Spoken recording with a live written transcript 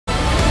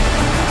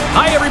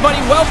Hi, everybody.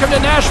 Welcome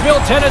to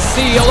Nashville,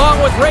 Tennessee. Along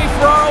with Ray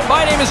Ferraro,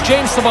 my name is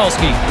James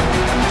Cebulski.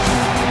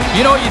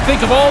 You know, you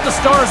think of all the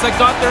stars that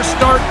got their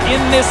start in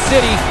this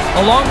city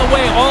along the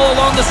way, all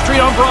along the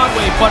street on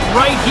Broadway, but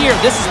right here,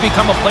 this has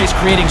become a place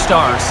creating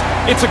stars.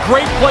 It's a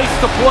great place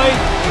to play.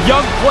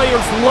 Young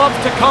players love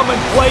to come and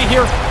play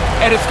here,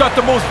 and it's got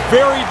the most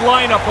varied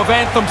lineup of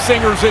anthem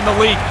singers in the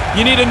league.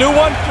 You need a new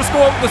one? Just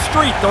go out in the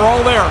street. They're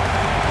all there.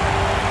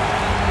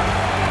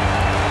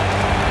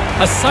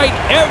 A sight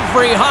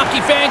every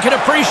hockey fan can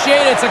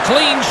appreciate. It's a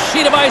clean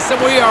sheet of ice,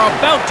 and we are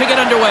about to get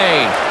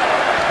underway.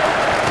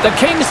 The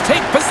Kings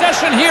take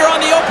possession here on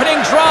the opening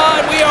draw,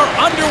 and we are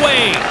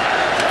underway.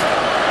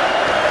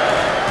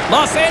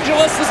 Los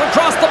Angeles is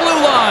across the blue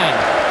line.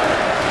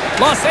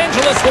 Los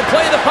Angeles will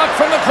play the puck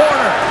from the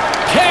corner.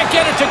 Can't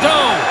get it to go.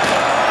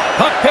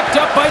 Puck picked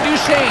up by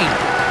Duchesne.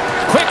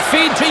 Quick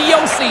feed to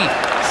Yossi.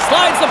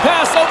 Slides the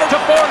pass over to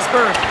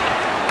Forsberg.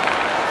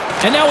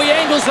 And now he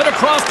angles it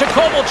across to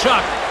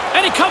Kovalchuk.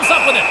 And he comes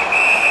up with it.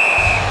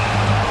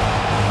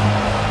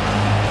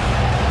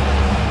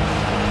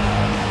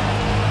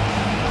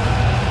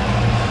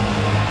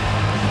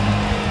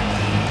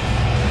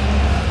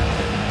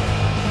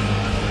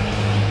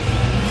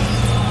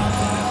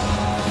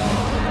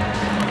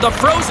 The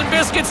frozen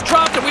biscuits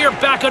dropped, and we are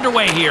back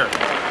underway here.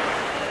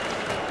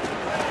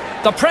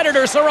 The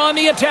Predators are on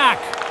the attack.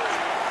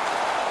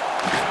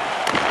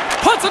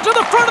 Puts it to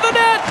the front of the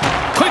net.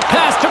 Quick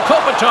pass to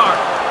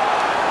Kopitar.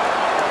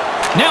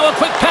 Now a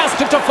quick pass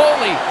to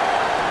Toffoli.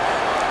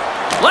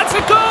 Lets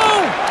it go!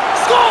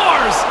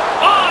 Scores!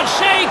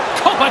 Andrzej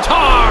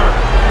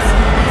Kopitar!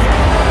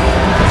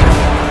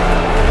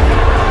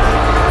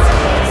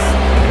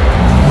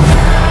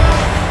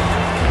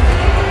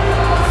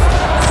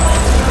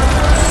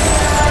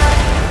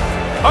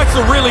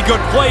 That's a really good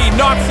play. He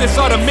knocks this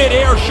out of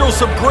midair, shows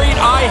some great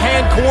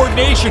eye-hand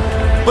coordination,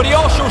 but he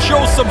also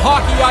shows some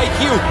hockey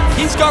IQ.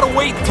 He's got to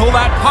wait until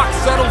that puck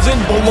settles in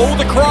below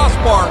the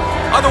crossbar.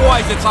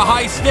 Otherwise, it's a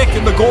high stick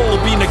and the goal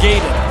will be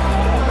negated.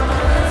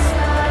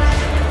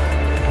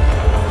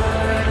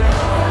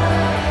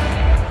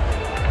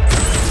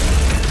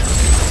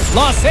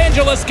 Los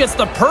Angeles gets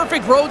the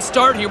perfect road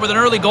start here with an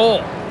early goal.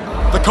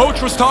 The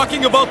coach was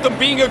talking about them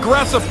being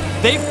aggressive.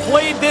 They've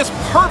played this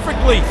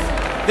perfectly.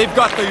 They've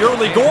got the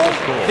early goal.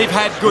 They've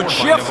had good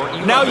shifts.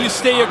 Now you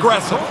stay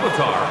aggressive.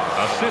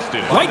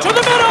 Right to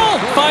the middle.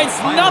 Finds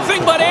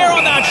nothing but air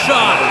on that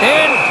shot.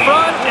 In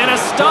front, and a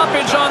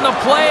stoppage on the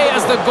play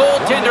as the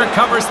goaltender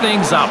covers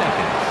things up.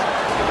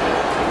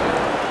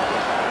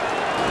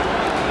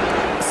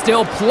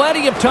 Still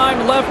plenty of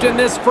time left in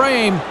this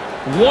frame.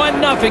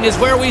 1-0 is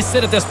where we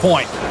sit at this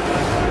point.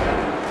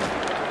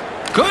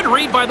 Good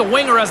read by the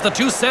winger as the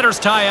two setters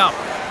tie up.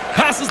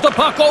 Passes the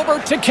puck over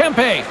to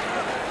Kempe.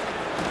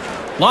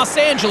 Los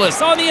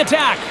Angeles on the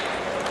attack.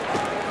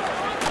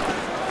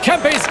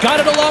 Kempe's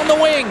got it along the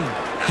wing.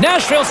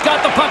 Nashville's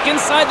got the puck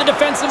inside the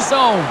defensive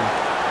zone.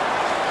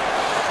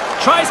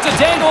 Tries to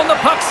dangle and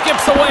the puck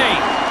skips away.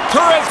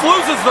 Torres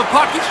loses the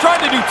puck. He's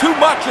trying to do too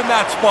much in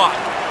that spot.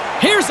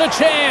 Here's a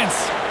chance.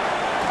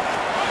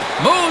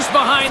 Moves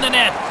behind the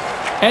net.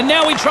 And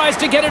now he tries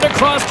to get it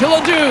across to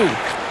Ledoux.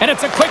 And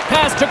it's a quick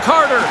pass to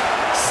Carter.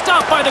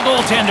 Stopped by the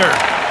goaltender.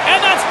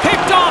 And that's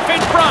picked off in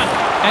front.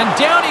 And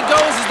down he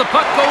goes as the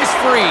puck goes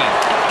free.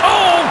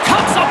 Oh,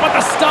 comes up with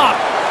the stop.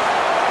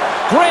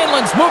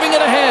 Granlund's moving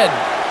it ahead.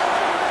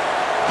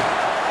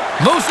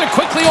 Moves it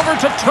quickly over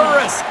to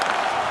Torres.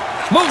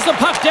 Moves the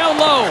puck down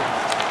low.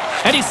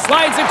 And he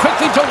slides it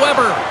quickly to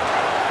Weber.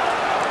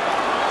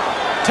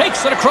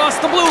 Takes it across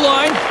the blue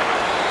line.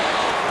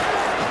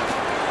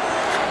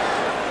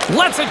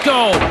 Lets it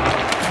go.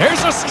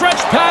 Here's a stretch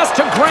pass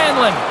to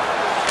Granlund.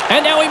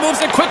 And now he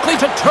moves it quickly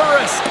to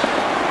Torres.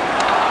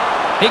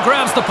 He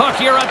grabs the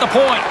puck here at the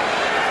point.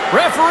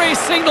 Referee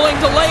signaling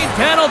delayed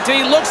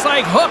penalty. Looks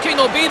like hooking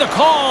will be the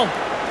call.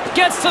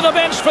 Gets to the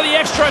bench for the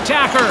extra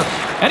attacker.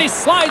 And he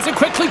slides it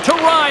quickly to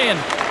Ryan.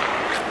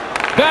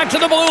 Back to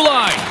the blue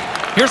line.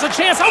 Here's a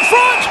chance out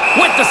front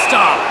with the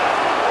stop.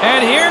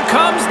 And here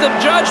comes the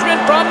judgment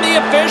from the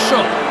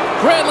official.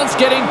 Granlund's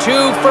getting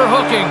 2 for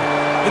hooking.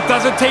 It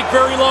doesn't take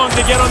very long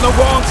to get on the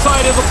wrong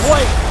side of the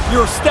play.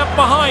 You're a step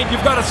behind.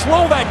 You've got to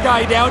slow that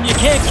guy down. You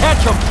can't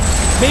catch him.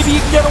 Maybe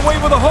you can get away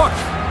with a hook.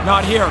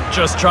 Not here.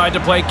 Just tried to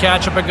play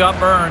catch-up and got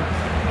burned.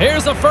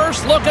 Here's the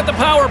first look at the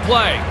power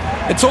play.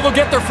 And so they'll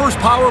get their first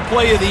power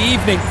play of the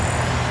evening.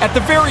 At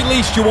the very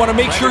least, you want to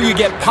make sure you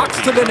get pucks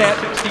to the net,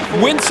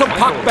 win some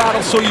puck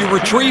battles so you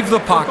retrieve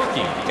the puck.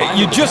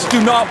 You just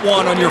do not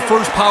want on your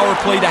first power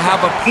play to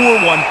have a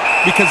poor one,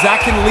 because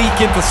that can leak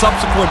into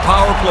subsequent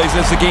power plays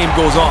as the game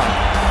goes on.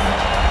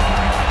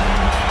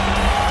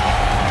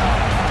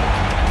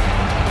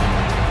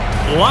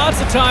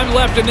 Lots of time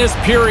left in this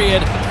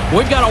period.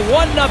 We've got a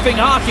 1-0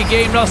 hockey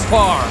game thus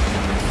far.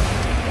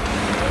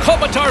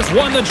 Kopitar's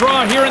won the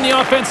draw here in the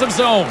offensive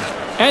zone.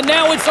 And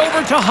now it's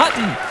over to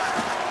Hutton.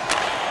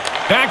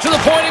 Back to the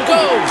point it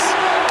goes.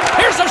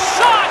 Here's a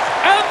shot,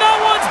 and that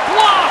one's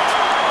blocked.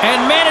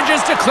 And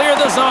manages to clear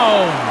the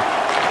zone.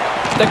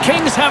 The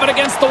Kings have it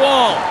against the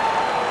wall.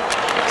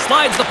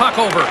 slides the puck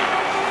over.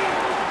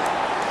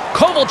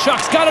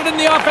 Kovalchuk's got it in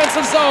the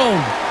offensive zone.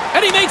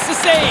 And he makes the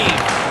save.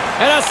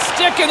 And a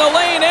stick in the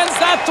lane ends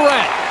that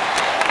threat.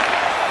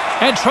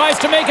 And tries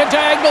to make a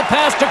diagonal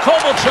pass to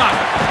Kovalchuk.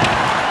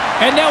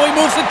 And now he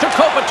moves it to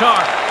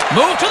Kopitar.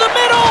 Move to the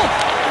middle.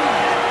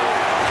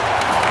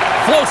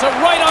 Floats it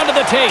right onto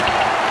the tape.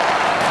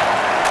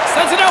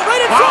 Sends it out right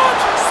in front.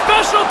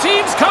 Special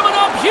teams coming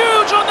up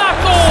huge on that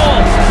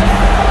goal.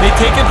 They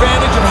take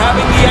advantage of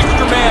having the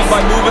extra man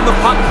by moving the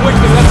puck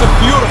quickly. That's a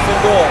beautiful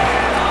goal.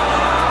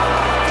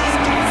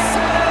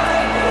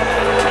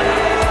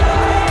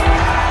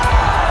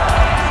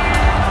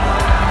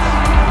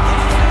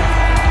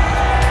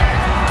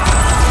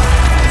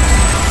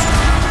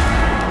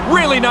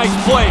 Really nice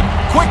play.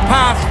 Quick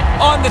pass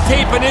on the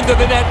tape and into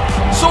the net.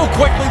 So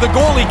quickly the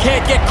goalie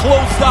can't get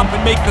closed up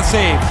and make the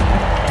save.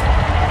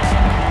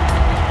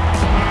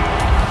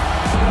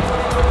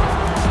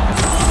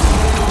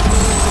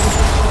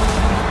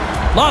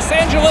 Los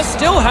Angeles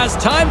still has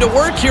time to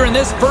work here in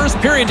this first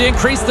period to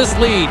increase this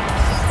lead.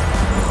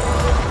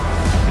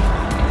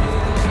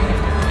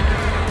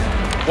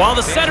 While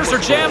the centers are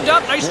jammed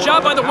up, nice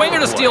job by the winger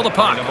to steal the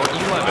puck.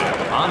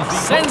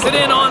 Sends it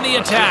in on the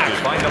attack.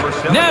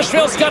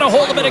 Nashville's got a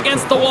hold of it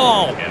against the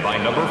wall.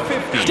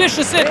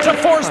 Dishes it to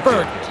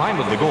Forsberg.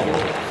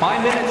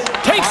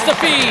 Takes the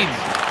feed.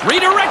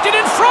 Redirected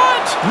in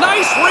front.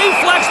 Nice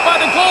reflex by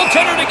the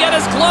goaltender to get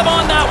his glove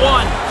on that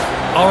one.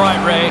 All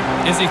right, Ray.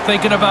 Is he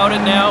thinking about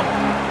it now?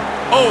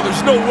 Oh,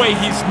 there's no way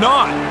he's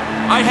not.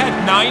 I had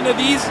 9 of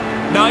these,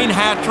 9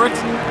 hat tricks,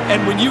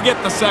 and when you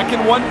get the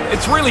second one,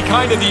 it's really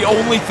kind of the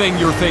only thing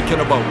you're thinking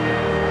about.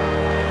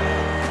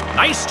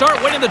 Nice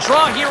start winning the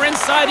draw here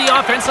inside the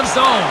offensive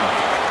zone.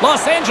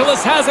 Los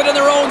Angeles has it in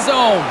their own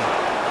zone.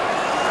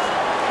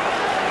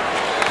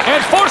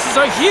 And forces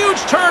a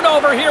huge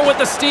turnover here with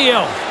the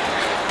steal.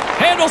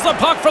 Handles the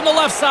puck from the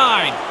left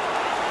side.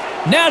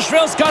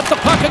 Nashville's got the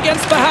puck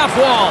against the half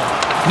wall.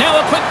 Now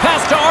a quick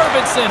pass to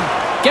Arvidsson.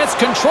 Gets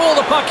control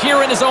of the puck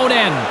here in his own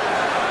end.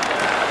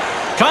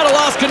 Kind of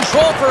lost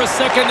control for a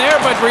second there,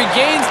 but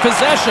regains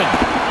possession.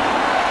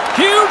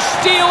 Huge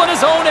steal in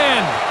his own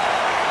end.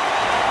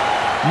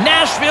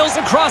 Nashville's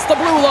across the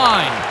blue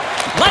line.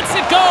 Lets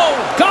it go.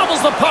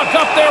 Gobbles the puck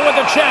up there with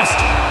the chest.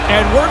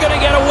 And we're going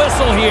to get a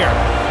whistle here.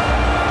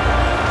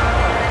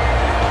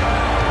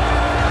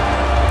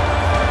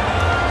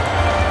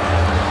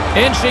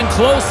 Inching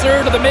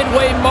closer to the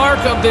midway mark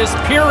of this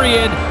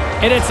period,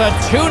 and it's a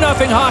 2-0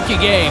 hockey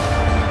game.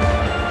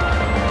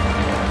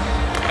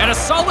 And a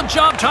solid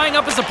job tying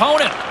up his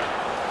opponent.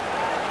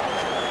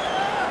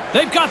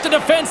 They've got the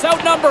defense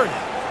outnumbered.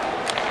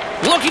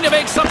 Looking to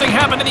make something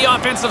happen in the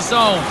offensive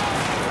zone.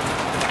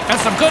 And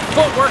some good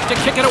footwork to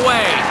kick it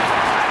away.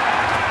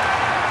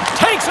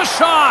 Takes a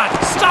shot.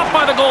 Stopped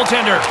by the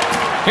goaltender.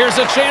 Here's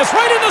a chance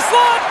right in the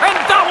slot, and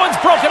that one's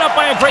broken up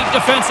by a great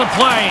defensive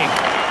play.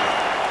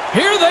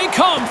 Here they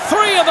come,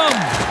 3 of them,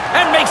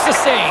 and makes the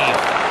save.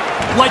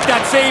 Like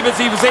that save as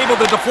he was able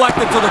to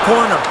deflect it to the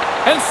corner.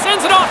 And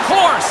sends it off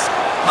course.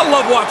 I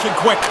love watching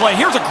quick play.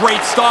 Here's a great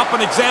stop,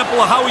 an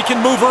example of how he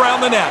can move around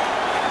the net.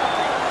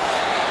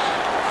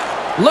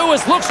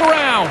 Lewis looks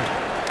around.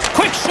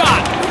 Quick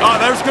shot.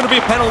 Oh, there's going to be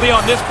a penalty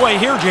on this play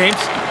here,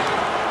 James.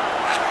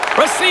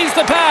 Receives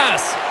the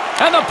pass.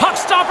 And the puck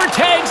stopper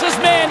tags his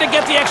man to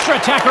get the extra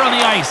attacker on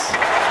the ice.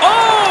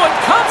 Oh, and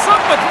comes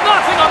up with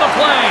nothing on the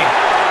play.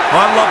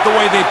 I love the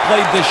way they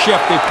played this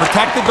shift. They've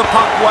protected the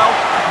puck well,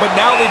 but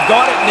now they've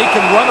got it and they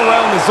can run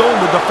around the zone.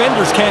 The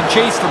defenders can't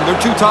chase them.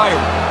 They're too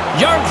tired.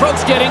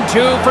 Yarncroke's getting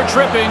 2 for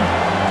tripping.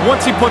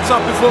 Once he puts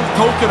up his little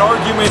token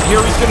argument here,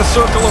 he's going to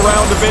circle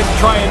around a bit and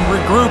try and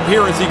regroup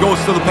here as he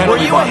goes to the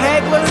penalty box. Were you a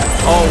haggler?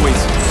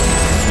 Always.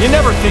 You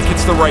never think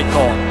it's the right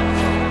call.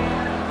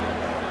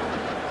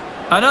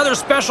 Another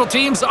special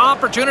teams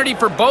opportunity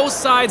for both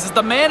sides as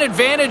the man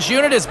advantage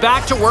unit is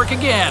back to work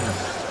again.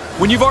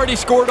 When you've already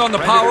scored on the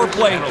power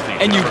play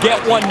and you get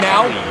one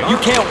now, you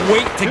can't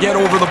wait to get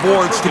over the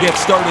boards to get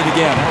started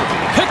again.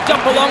 Picked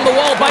up along the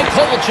wall by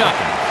Kovalchuk.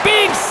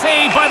 Big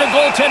save by the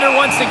goaltender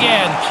once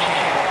again.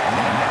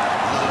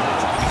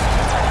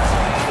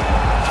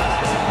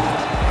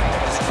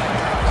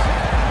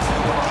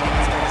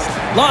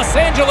 Los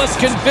Angeles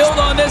can build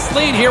on this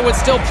lead here with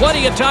still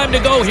plenty of time to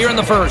go here in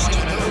the first.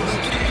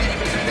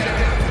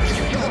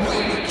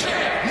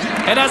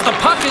 And as the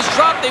puck is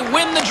dropped, they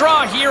win the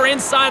draw here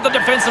inside the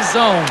defensive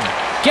zone.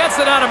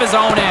 Gets it out of his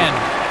own end.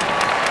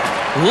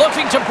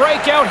 Looking to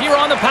break out here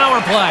on the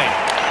power play.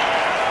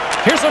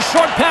 Here's a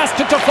short pass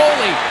to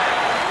Toffoli.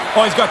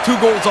 Oh, he's got 2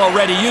 goals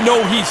already. You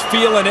know he's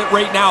feeling it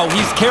right now.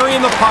 He's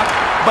carrying the puck,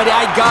 but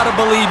I gotta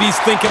believe he's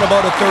thinking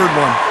about a 3rd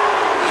one.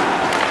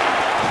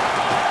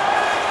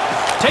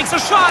 Takes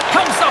a shot,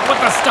 comes up with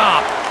the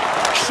stop.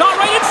 Shot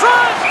right in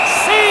front.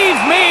 Save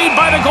made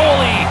by the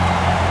goalie.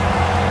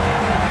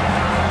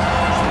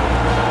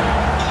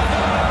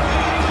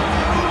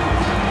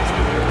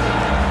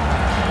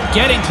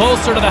 Getting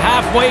closer to the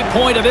halfway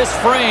point of this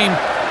frame,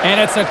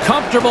 and it's a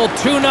comfortable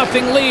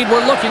 2-0 lead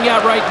we're looking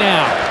at right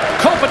now.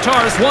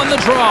 Kopitar's won the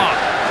draw.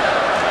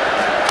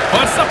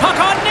 Puts the puck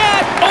on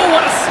net. Oh,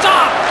 what a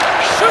stop.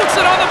 Shoots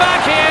it on the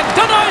backhand.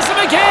 Denies him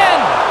again.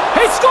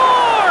 He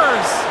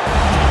scores!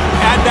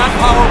 Add that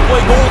power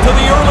play goal to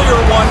the earlier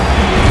one.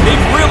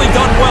 They've really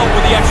done well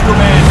with the extra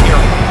man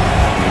here.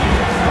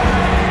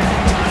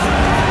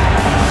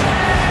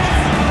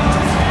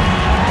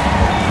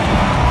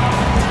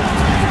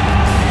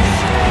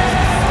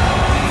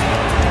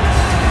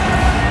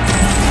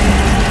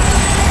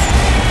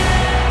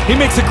 He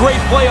makes a great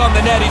play on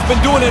the net. He's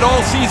been doing it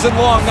all season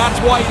long. That's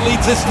why he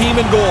leads this team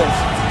in goals.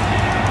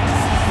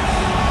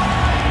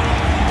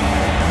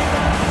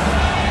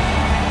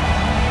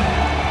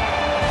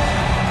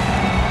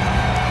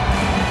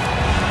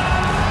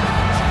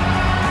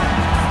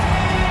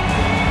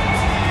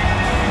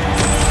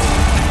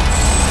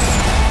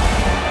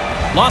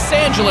 Los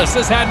Angeles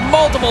has had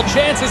multiple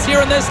chances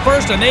here in this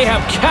first, and they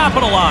have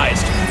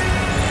capitalized.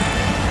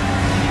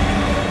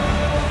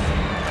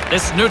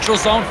 This neutral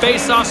zone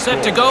face-off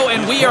set to go,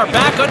 and we are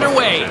back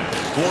underway.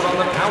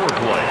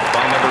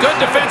 Good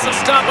defensive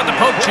stop with the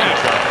poke check.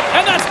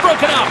 And that's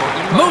broken up.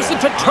 Moves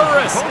it to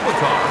Turris.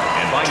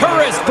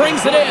 Turris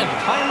brings it in.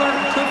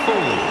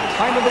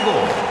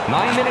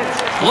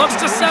 Looks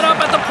to set up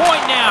at the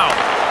point now.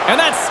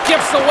 And that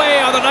skips away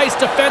on a nice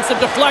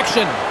defensive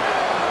deflection.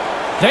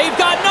 They've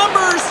got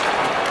numbers.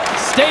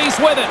 Stays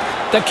with it.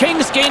 The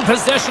Kings gain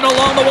possession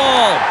along the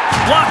wall.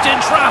 Blocked in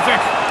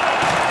traffic.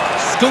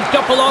 Scooped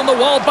up along the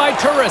wall by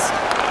Turris.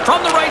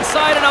 From the right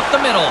side and up the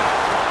middle.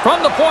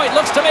 From the point,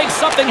 looks to make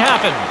something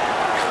happen.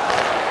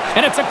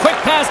 And it's a quick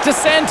pass to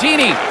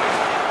Santini.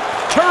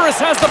 Turris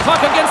has the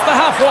puck against the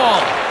half wall.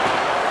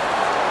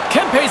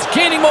 Kempe's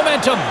gaining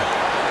momentum.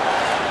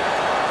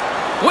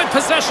 With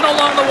possession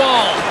along the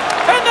wall.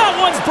 And that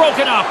one's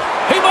broken up.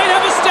 He might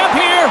have a step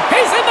here.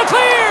 He's in the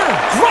clear.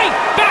 Great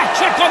back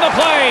check on the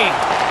play.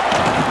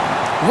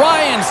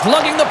 Ryan's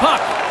lugging the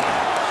puck.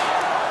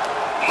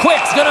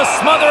 Quick's gonna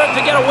smother it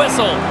to get a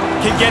whistle.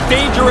 Can get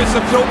dangerous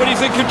if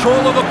nobody's in control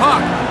of the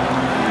puck.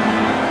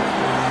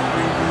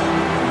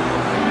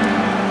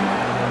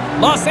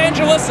 Los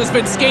Angeles has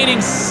been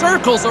skating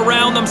circles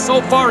around them so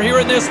far here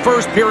in this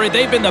first period.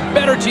 They've been the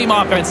better team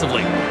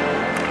offensively.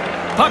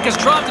 Puck is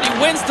dropped and he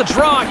wins the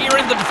draw here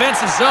in the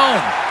defensive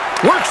zone.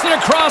 Works it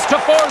across to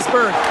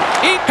Forsberg.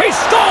 He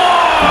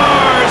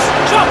scores!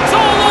 Jumps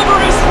all over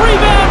his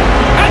rebound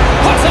and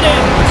puts it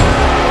in.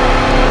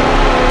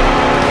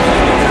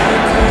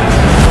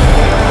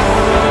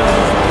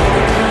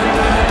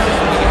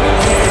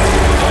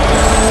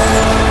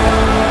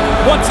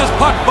 Once his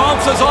puck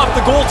bounces off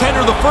the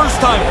goaltender the first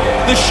time,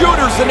 the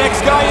shooter's the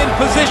next guy in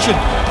position.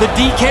 The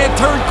D can't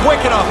turn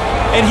quick enough,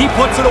 and he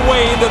puts it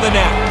away into the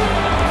net.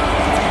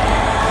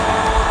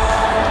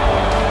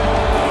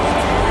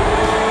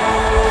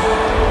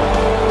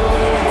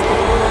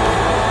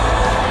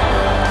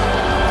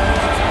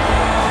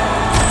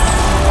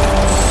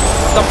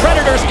 The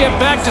Predators get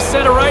back to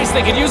center ice.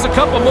 They could use a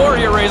couple more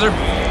here, Razor.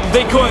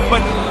 They could,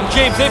 but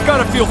James, they've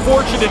got to feel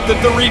fortunate that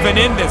they're even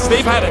in this.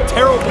 They've had a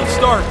terrible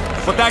start,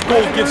 but that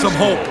goal gives them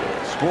hope.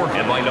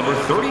 Scorehead by number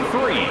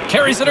 33.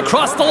 Carries it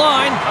across the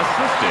line.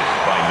 Assisted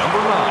by number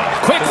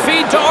 9. Quick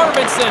feed to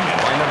Arvidsson.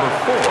 By number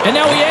 4. And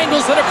now he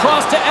angles it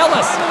across to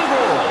Ellis.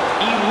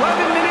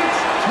 11 minutes,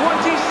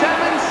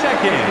 27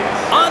 seconds.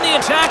 On the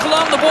attack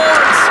along the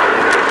boards.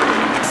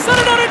 Set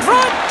it out in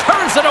front.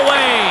 Turns it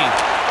away.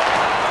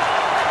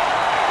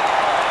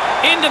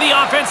 Into the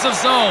offensive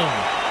zone.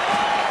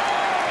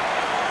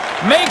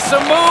 Makes a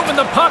move and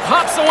the puck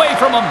hops away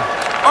from him.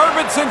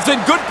 Arvidsson's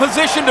in good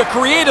position to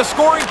create a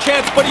scoring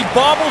chance, but he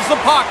bobbles the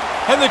puck,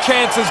 and the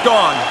chance is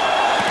gone.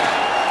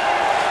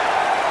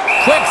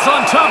 Quick's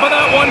on top of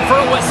that one for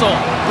a whistle.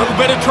 A little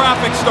bit of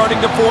traffic starting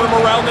to form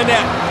around the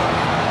net.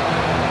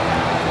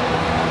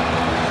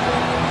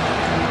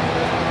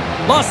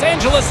 Los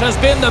Angeles has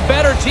been the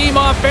better team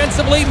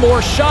offensively,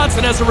 more shots,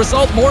 and as a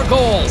result, more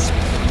goals.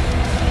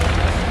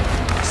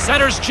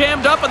 Center's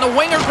jammed up, and the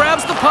winger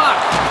grabs the puck.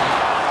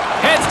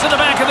 Heads to the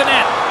back of the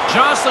net.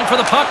 Jostling for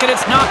the puck, and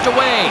it's knocked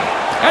away.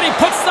 And he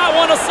puts that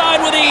one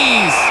aside with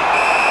ease.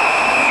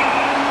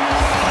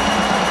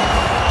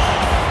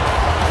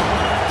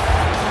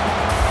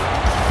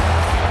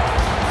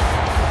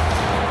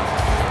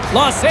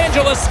 Los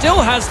Angeles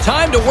still has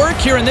time to work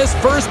here in this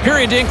first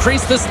period to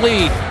increase this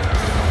lead.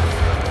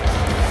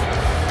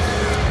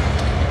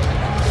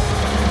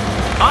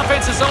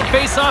 Offensive zone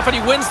face-off, and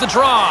he wins the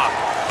draw.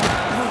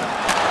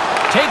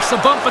 Takes a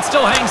bump, but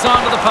still hangs on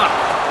to the puck.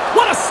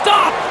 What a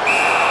stop!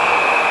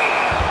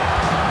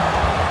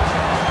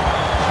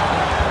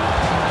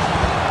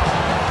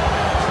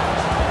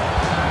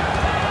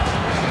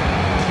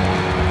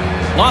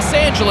 Los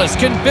Angeles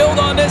can build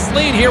on this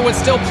lead here with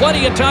still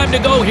plenty of time to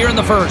go here in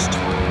the first.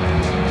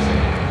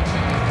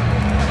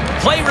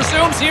 Play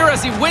resumes here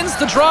as he wins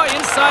the draw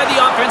inside the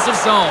offensive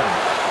zone.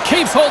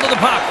 Keeps hold of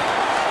the puck.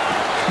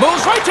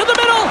 Moves right to the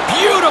middle.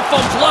 Beautiful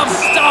glove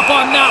stop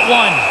on that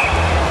one.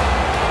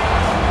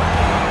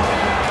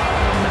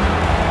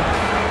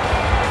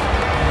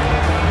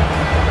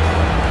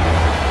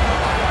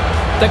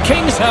 The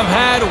Kings have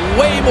had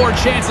way more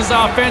chances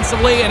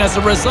offensively, and as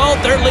a result,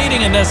 they're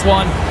leading in this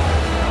one.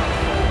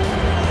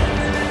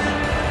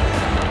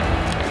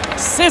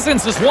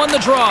 Sissons has won the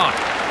draw.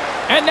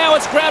 And now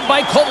it's grabbed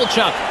by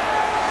Kovalchuk.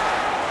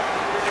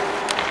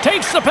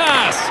 Takes the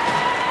pass.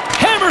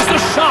 Hammers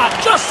the shot,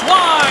 just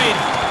wide.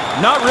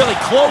 Not really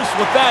close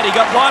with that. He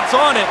got lots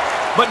on it,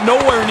 but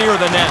nowhere near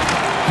the net.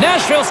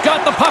 Nashville's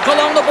got the puck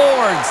along the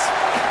boards.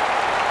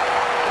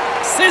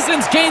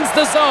 Sissons gains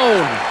the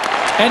zone.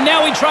 And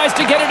now he tries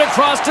to get it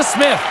across to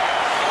Smith.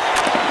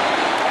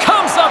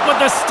 Comes up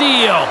with the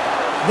steal.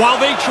 While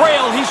they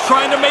trail, he's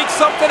trying to make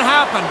something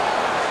happen.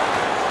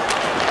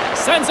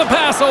 Sends a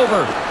pass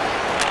over.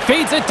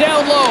 Feeds it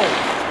down low.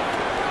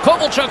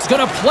 Kovalchuk's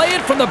going to play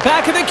it from the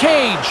back of the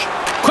cage.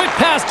 Quick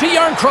pass to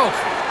Järnkrok.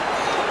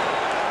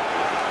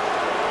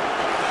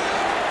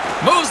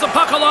 Moves the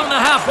puck along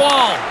the half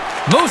wall.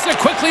 Moves it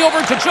quickly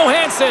over to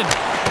Johansson.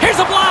 Here's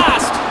a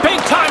blast. Big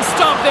time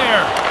stop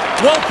there.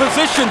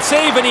 Well-positioned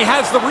save, and he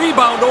has the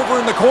rebound over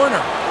in the corner.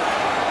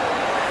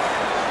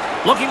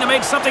 Looking to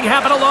make something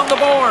happen along the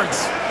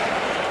boards.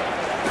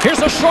 Here's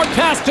a short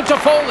pass to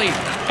Toffoli.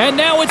 And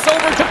now it's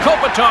over to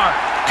Kopitar.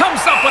 Comes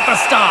up with the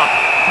stop.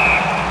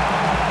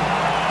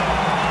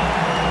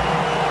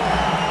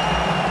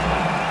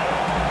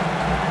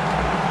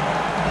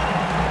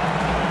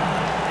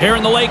 Here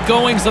in the late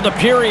goings of the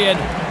period,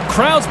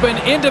 crowd's been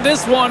into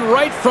this one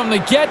right from the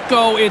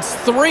get-go. It's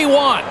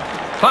 3-1.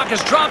 Puck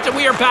is dropped and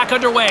we are back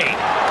underway.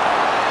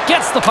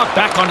 Gets the puck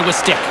back onto his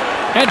stick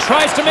and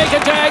tries to make a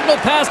diagonal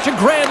pass to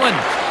Granlund.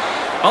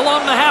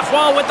 Along the half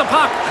wall with the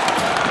puck.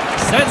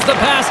 Sends the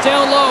pass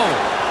down low.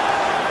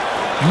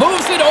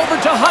 Moves it over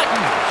to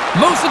Hutton.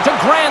 Moves it to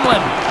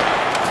Granlund.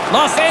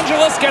 Los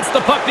Angeles gets the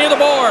puck near the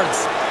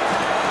boards.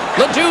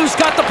 Ledoux's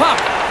got the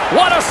puck.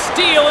 What a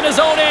steal in his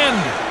own end.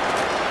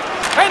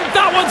 And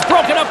that one's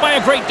broken up by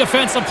a great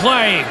defensive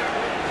play.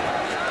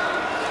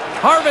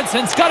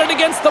 Arvidsson's got it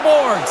against the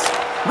boards.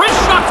 Wrist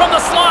shot from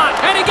the slot,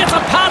 and he gets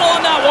a paddle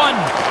on that one.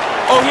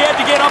 Oh, he had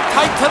to get up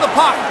tight to the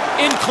puck.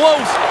 In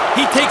close,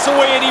 he takes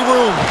away any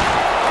room.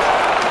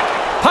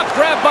 Puck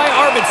grabbed by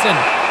Arvidsson.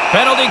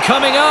 Penalty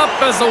coming up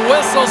as the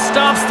whistle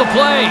stops the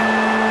play.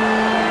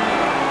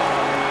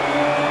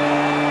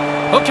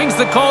 Hooking's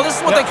the call. This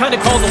is what they kind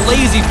of call the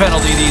lazy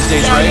penalty these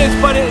days, right? It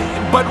is,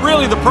 but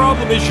really the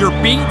problem is you're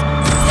beat,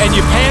 and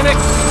you panic,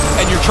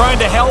 and you're trying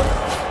to help,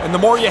 and the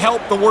more you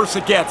help, the worse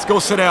it gets. Go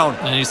sit down.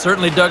 And he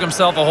certainly dug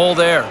himself a hole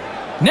there.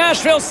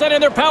 Nashville sending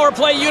their power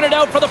play unit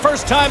out for the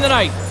first time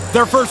tonight.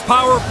 Their first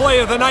power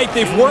play of the night.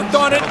 They've worked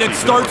on it, and it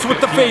starts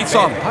with the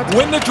face-off.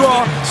 Win the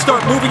draw,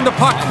 start moving the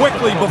puck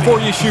quickly before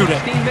you shoot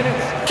it.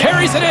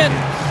 Carries it in.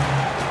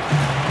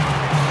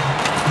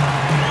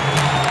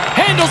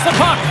 Handles the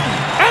puck.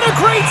 And a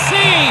great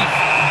save.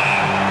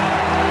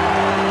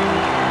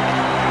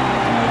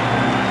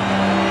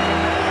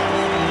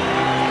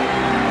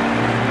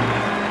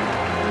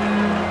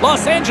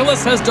 Los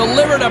Angeles has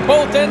delivered at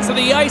both ends of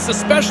the ice,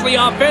 especially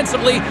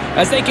offensively,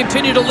 as they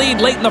continue to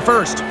lead late in the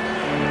first.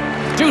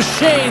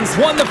 Duchesne's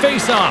won the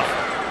faceoff.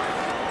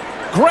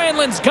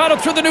 Granlund's got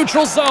it through the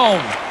neutral zone.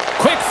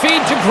 Quick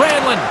feed to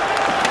Granlund.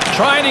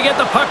 Trying to get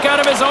the puck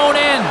out of his own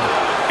end.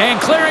 And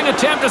clearing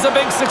attempt is a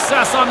big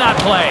success on that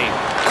play.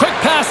 Quick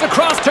pass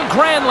across to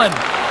Granlund.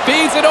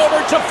 Feeds it over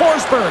to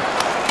Forsberg.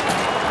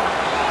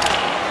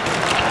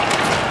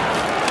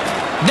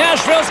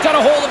 Nashville's got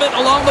a hold of it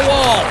along the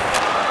wall.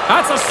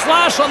 That's a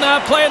slash on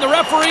that play, and the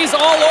referee's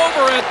all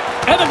over it.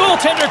 And the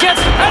goaltender gets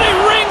it, and he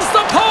rings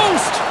the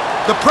post.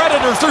 The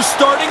Predators are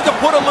starting to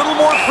put a little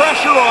more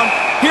pressure on.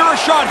 Here a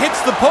shot hits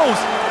the post.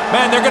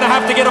 Man, they're going to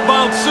have to get a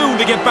bounce soon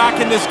to get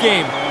back in this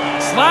game.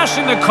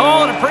 Slashing the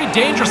call, and a pretty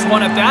dangerous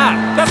one at that.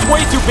 That's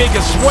way too big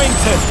a swing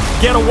to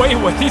get away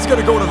with. He's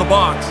going to go to the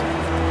box.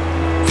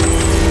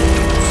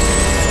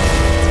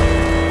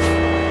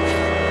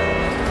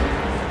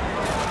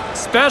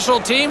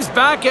 Special teams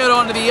back out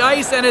onto the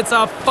ice, and it's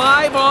a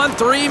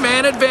 5-on-3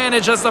 man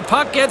advantage as the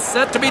puck gets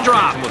set to be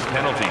dropped.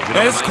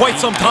 And it's quite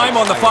some time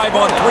on the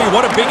 5-on-3.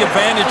 What a big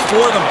advantage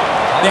for them.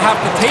 They have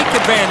to take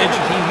advantage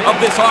of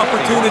this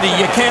opportunity.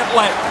 You can't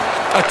let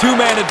a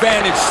two-man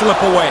advantage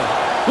slip away.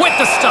 With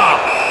the stop.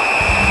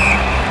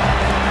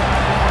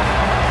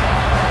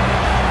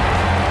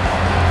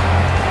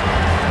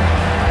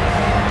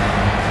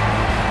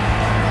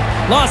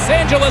 Los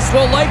Angeles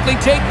will likely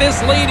take this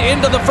lead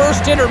into the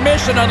first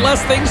intermission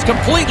unless things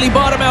completely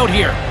bottom out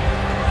here.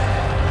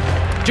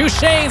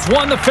 Duchesne's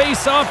won the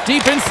face-off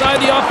deep inside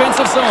the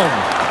offensive zone.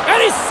 And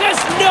he says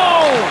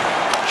no!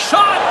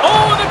 Shot!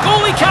 Oh, the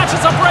goalie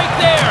catches a break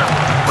there!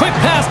 Quick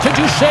pass to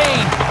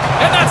Duchesne,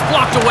 and that's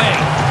blocked away.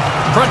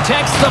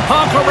 Protects the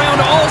puck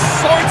around all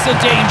sorts of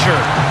danger.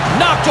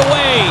 Knocked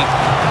away,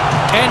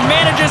 and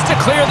manages to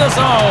clear the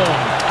zone.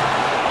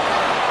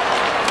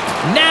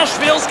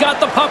 Nashville's got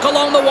the puck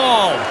along the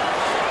wall.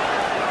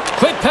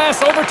 Quick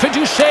pass over to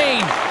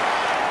Duchesne.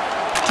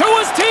 To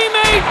his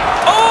teammate.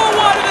 Oh,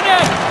 wide of the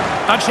net.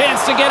 A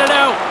chance to get it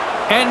out.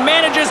 And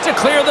manages to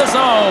clear the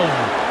zone.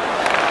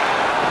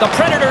 The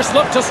Predators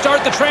look to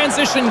start the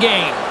transition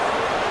game.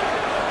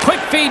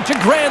 Quick feed to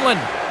Granlund.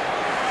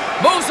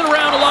 Moves it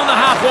around along the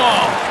half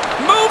wall.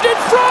 Moved in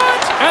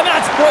front! And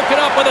that's broken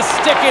up with a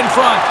stick in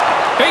front.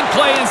 Big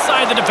play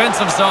inside the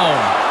defensive zone.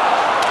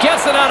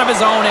 Gets it out of his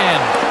own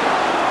end.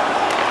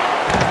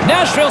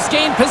 Nashville's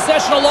gained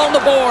possession along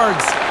the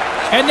boards.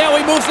 And now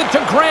he moves it to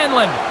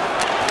Granlund.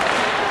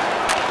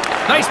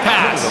 Nice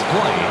pass.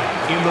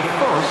 In the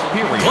first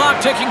period.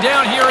 Clock ticking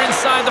down here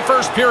inside the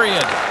first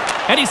period.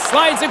 And he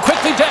slides it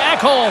quickly to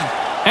Ekholm.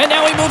 And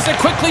now he moves it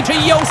quickly to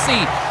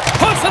Josi.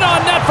 Puts it on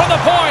net from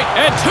the point.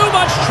 And too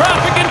much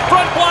traffic in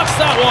front blocks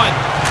that one.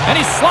 And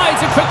he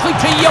slides it quickly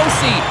to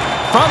Josi.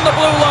 From the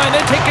blue line,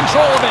 they take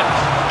control of it.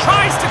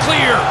 Tries to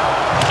clear.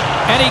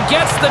 And he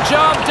gets the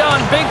job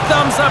done. Big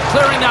thumbs up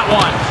clearing that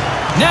one.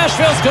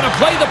 Nashville's going to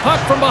play the puck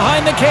from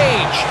behind the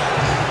cage.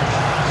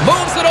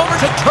 Moves it over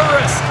to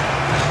Turris.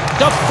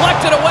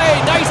 Deflected away.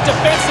 Nice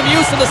defensive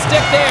use of the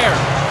stick there.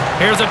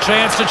 Here's a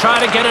chance to try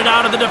to get it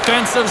out of the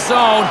defensive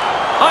zone.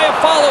 Aya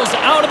follows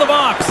out of the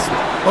box.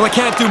 Well, they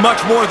can't do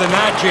much more than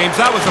that, James.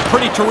 That was a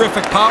pretty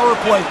terrific power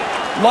play.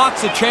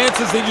 Lots of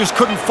chances. They just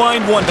couldn't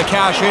find one to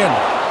cash in.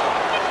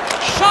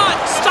 Shot!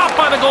 Stopped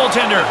by the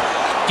goaltender.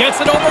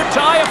 Gets it over to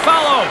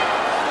Iafallo.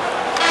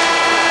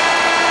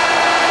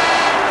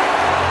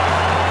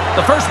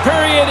 The first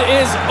period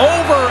is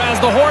over as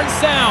the horn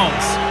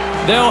sounds.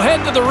 They'll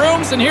head to the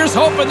rooms, and here's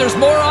hoping there's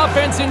more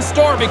offense in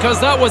store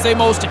because that was a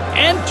most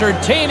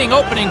entertaining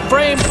opening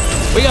frame.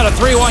 We got a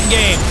 3-1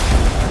 game.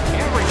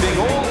 Everything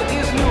old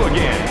is new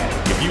again.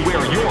 If you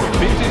wear your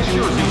vintage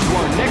jersey to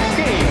our next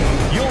game,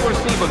 you'll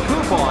receive a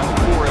coupon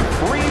for a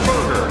free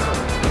burger.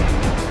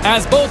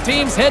 As both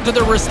teams head to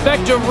their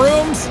respective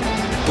rooms,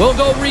 we'll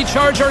go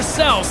recharge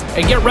ourselves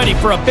and get ready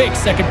for a big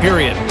second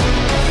period.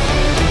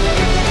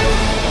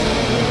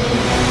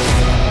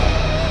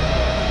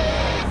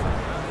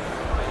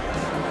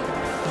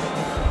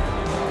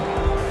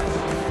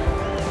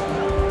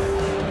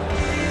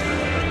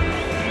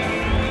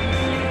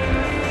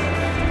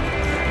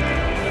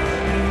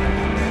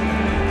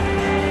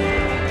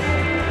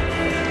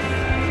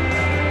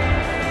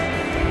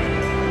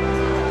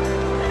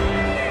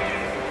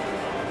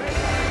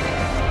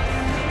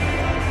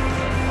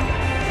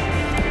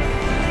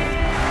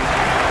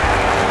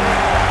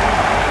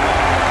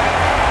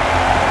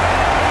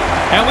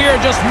 And we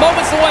are just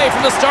moments away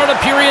from the start of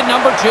period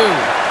number 2.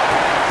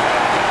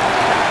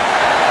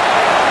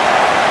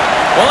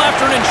 Well,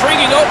 after an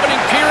intriguing opening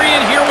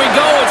period, here we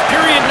go. It's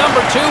period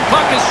number 2.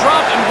 Puck is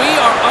dropped, and we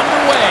are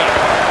underway.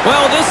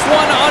 Well, this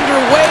one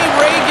underway.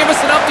 Ray, give us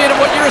an update of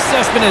what your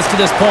assessment is to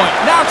this point.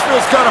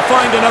 Nashville's got to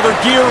find another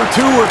gear or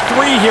 2 or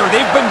 3 here.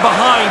 They've been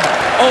behind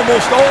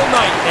almost all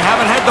night. They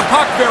haven't had the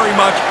puck very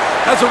much.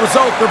 As a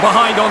result, they're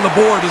behind on the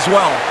board as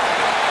well.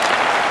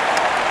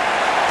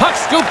 Puck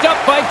scooped up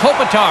by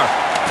Kopitar.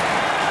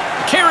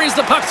 Carries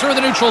the puck through the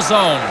neutral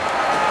zone.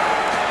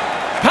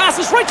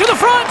 Passes right to the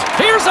front.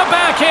 Here's a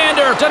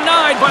backhander.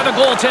 Denied by the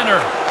goaltender.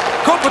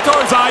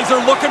 Kopitar's eyes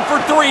are looking for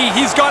 3.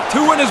 He's got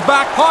 2 in his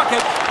back pocket.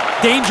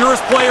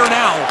 Dangerous player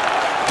now.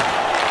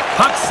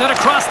 Puck set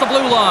across the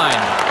blue line.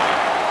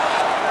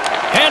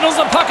 Handles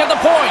the puck at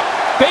the point.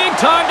 Big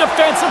time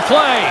defensive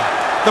play.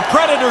 The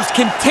Predators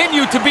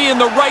continue to be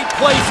in the right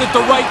place at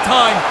the right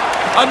time.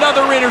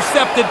 Another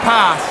intercepted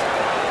pass.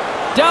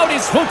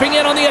 Doughty's swooping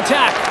in on the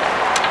attack.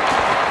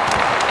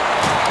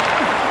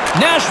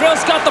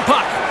 Nashville's got the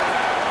puck.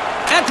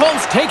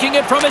 Ekholm's taking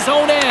it from his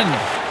own end.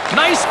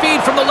 Nice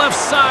speed from the left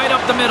side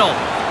up the middle.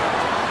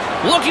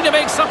 Looking to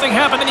make something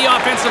happen in the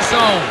offensive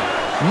zone.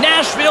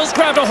 Nashville's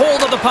grabbed a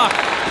hold of the puck.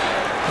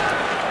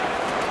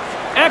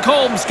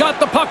 Ekholm's got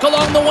the puck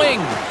along the wing.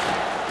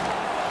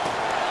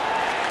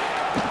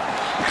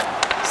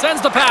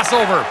 Sends the pass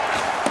over.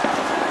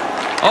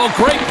 Oh,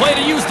 great play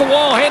to use the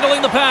wall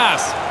handling the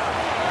pass.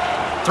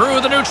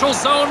 Through the neutral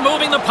zone,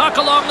 moving the puck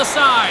along the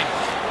side.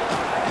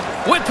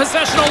 With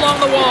possession along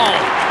the wall.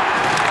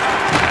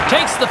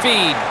 Takes the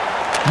feed.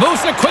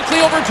 Moves it quickly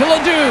over to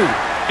Ledoux.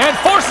 And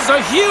forces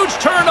a huge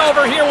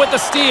turnover here with the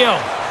steal.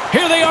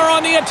 Here they are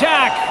on the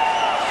attack.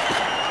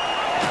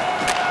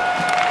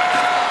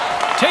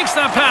 Takes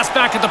that pass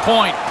back at the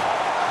point.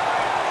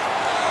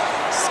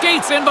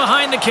 Skates in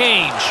behind the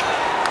cage.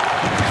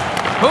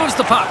 Moves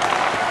the puck.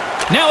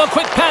 Now a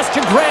quick pass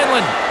to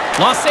Granlund.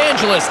 Los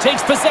Angeles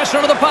takes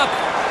possession of the puck.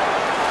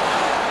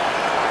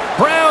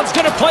 Brown's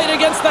going to play it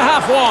against the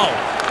half wall.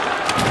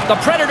 The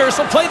Predators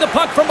will play the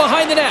puck from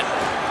behind the net.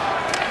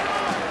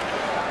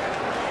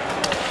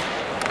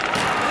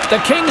 The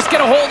Kings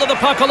get a hold of the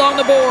puck along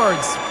the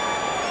boards.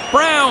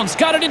 Brown's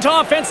got it into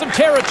offensive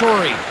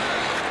territory.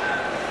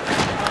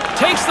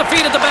 Takes the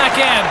feed at the back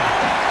end.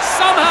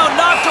 Somehow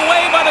knocked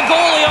away by the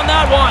goalie on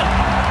that one.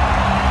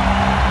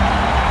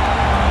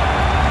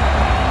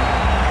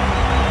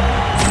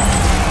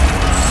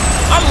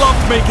 I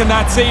loved making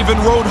that save in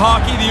road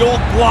hockey, the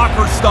old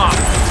blocker stop.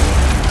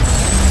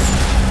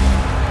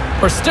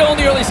 We're still in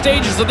the early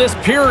stages of this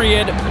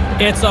period.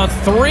 It's a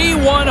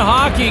 3-1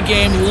 hockey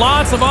game.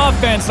 Lots of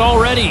offense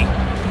already.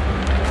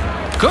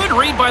 Good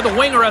read by the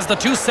winger as the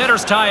two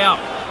setters tie up.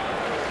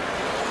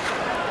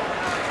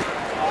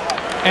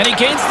 And he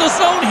gains the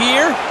zone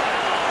here.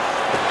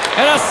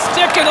 And a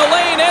stick in the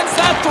lane ends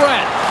that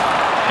threat.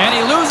 And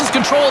he loses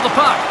control of the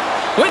puck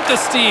with the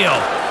steal.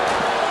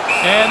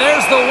 And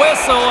there's the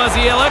whistle as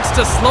he elects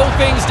to slow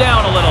things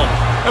down a little.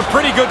 A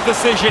pretty good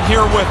decision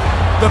here with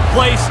the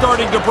play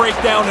starting to break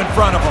down in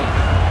front of him.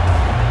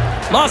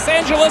 Los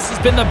Angeles has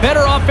been the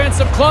better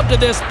offensive club to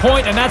this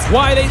point, and that's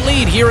why they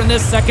lead here in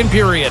this second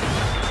period.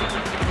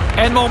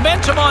 And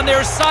momentum on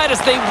their side as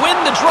they win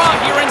the draw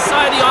here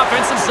inside the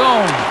offensive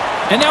zone.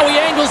 And now he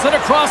angles it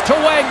across to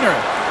Wagner.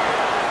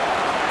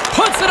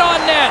 Puts it on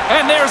net,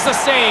 and there's the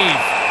save.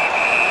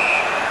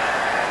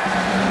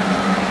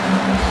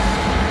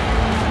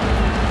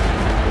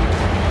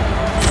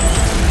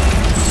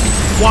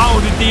 Wow,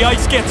 did the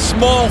ice get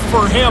small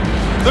for him?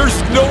 There's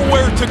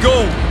nowhere to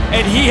go,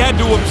 and he had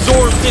to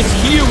absorb this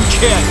huge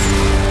hit.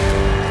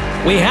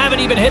 We haven't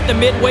even hit the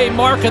midway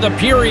mark of the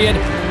period.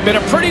 Been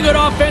a pretty good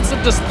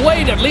offensive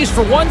display, at least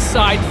for one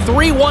side.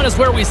 3-1 is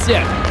where we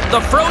sit. The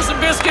frozen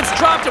biscuits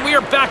dropped, and we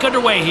are back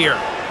underway here.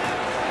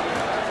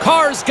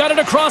 Carr's got it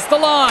across the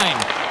line.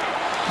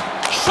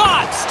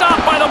 Shot!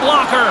 Stopped by the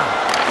blocker.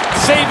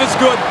 Save is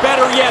good.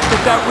 Better yet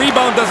that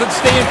rebound doesn't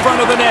stay in front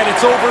of the net.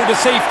 It's over to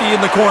safety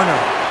in the corner.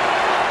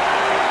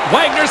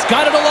 Wagner's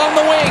got it along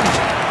the wing.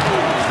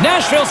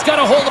 Nashville's got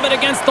a hold of it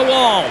against the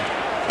wall.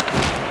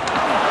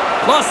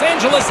 Los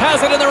Angeles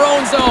has it in their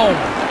own zone.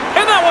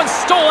 And that one's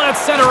stolen at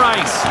center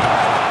ice.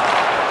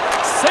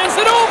 Sends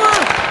it over.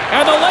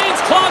 And the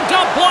lane's clogged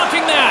up,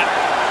 blocking that.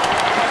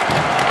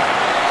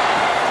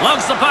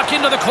 Loves the puck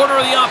into the corner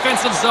of the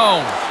offensive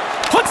zone.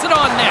 Puts it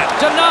on net.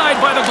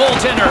 Denied by the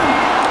goaltender.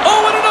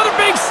 Oh, and another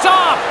big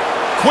stop.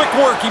 Quick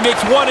work. He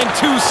makes 1 and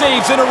 2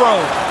 saves in a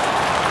row.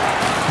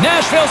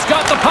 Nashville's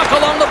got the puck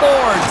along the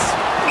boards.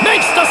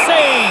 Makes the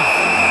save.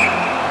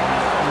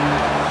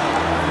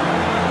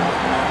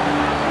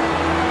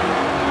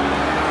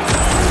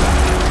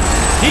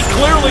 He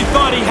clearly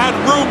thought he had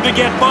room to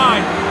get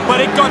by,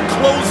 but it got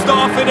closed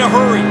off in a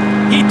hurry.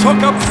 He took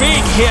a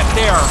big hit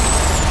there.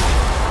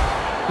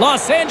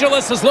 Los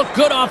Angeles has looked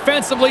good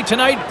offensively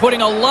tonight,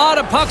 putting a lot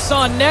of pucks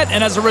on net,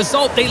 and as a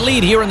result, they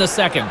lead here in the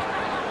second.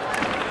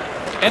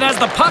 And as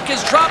the puck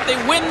is dropped, they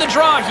win the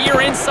draw here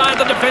inside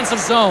the defensive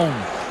zone.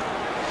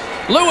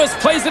 Lewis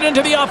plays it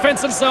into the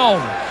offensive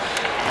zone.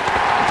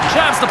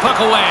 Jabs the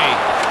puck away.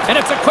 And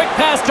it's a quick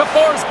pass to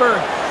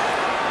Forsberg.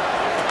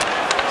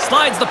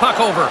 Slides the puck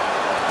over.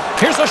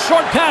 Here's a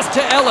short pass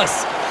to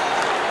Ellis.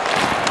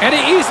 And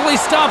he easily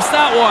stops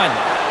that one.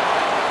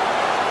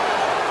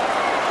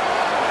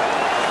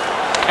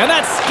 And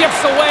that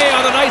skips away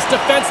on a nice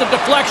defensive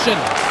deflection.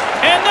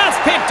 And that's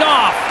picked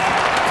off.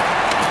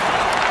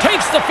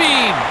 Takes the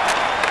feed.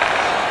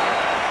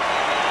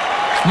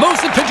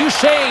 Moves it to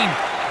Duchesne.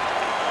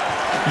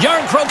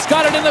 Yarncroke's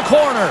got it in the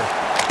corner.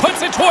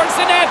 Puts it towards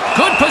the net.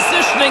 Good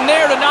positioning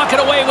there to knock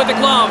it away with the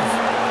glove.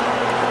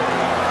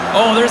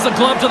 Oh, there's a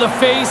glove to the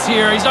face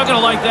here. He's not going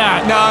to like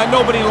that. Nah,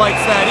 nobody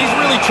likes that. He's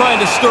really trying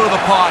to stir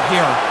the pot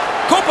here.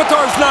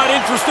 Kopitar's not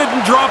interested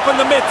in dropping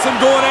the mitts and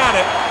going at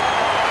it.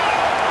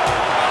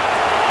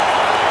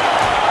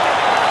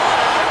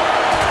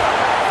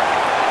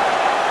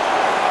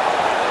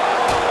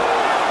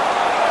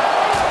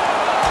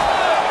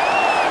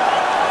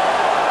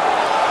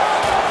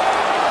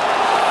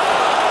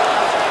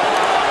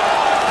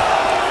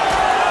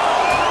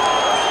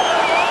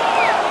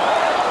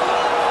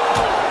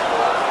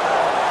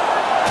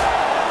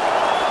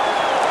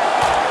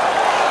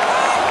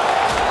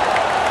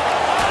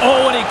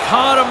 Oh, and he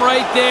caught him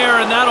right there,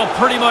 and that'll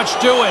pretty much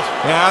do it.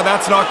 Yeah,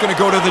 that's not going to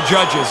go to the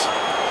judges.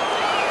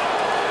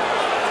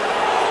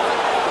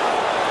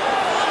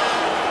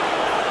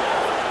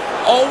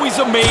 Always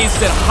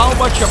amazed at how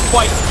much a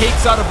fight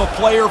takes out of a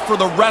player for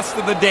the rest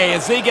of the day.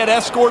 As they get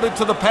escorted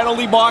to the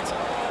penalty box,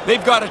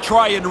 they've got to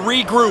try and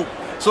regroup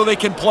so they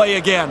can play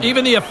again.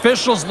 Even the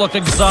officials look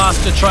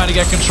exhausted trying to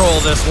get control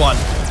of this one.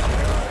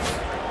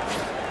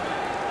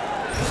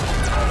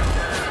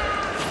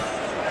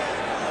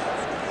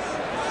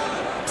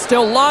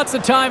 Still lots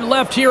of time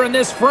left here in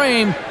this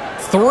frame.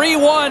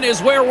 3-1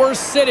 is where we're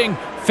sitting.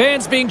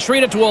 Fans being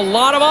treated to a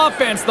lot of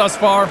offense thus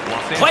far.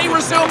 Play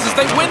resumes as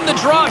they win the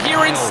draw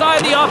here inside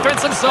the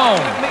offensive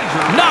zone.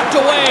 Knocked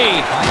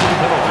away.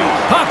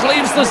 Puck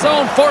leaves the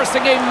zone,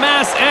 forcing a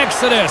mass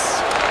exodus.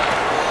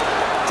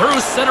 Through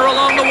center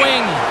along the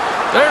wing.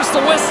 There's the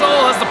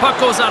whistle as the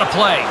puck goes out of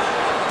play.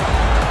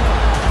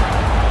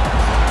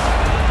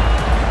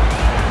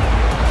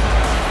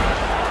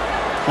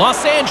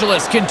 Los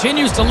Angeles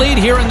continues to lead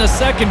here in the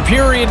second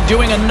period,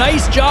 doing a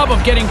nice job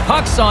of getting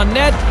pucks on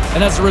net,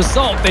 and as a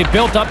result, they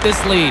built up this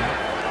lead.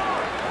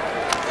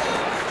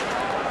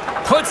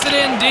 Puts it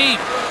in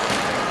deep.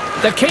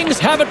 The Kings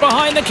have it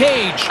behind the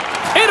cage.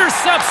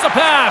 Intercepts the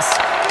pass.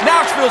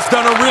 Nashville's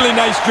done a really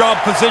nice job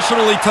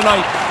positionally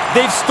tonight.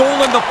 They've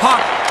stolen the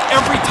puck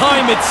every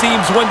time, it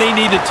seems, when they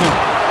needed to.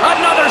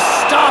 Another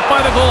stop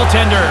by the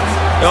goaltender.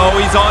 Oh,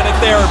 he's on it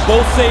there.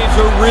 Both saves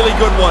are really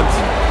good ones.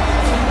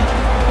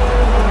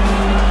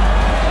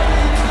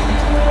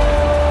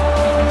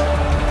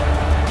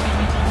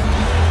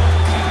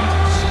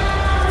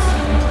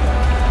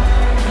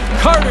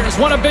 Carters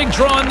won a big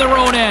draw on their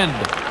own end.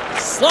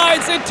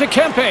 Slides it to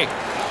Kempe.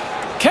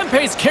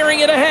 Kempe's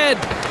carrying it ahead.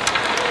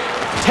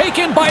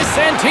 Taken by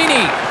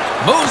Santini.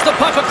 Moves the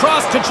puck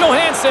across to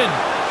Johansson.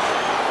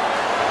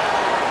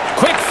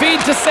 Quick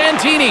feed to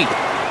Santini.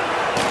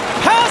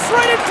 Pass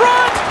right in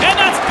front, and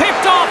that's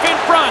picked off in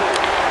front.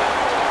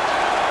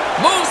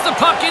 Moves the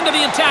puck into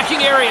the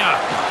attacking area.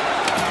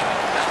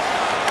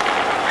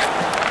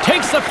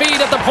 Takes the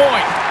feed at the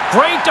point.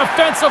 Great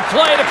defensive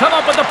play to come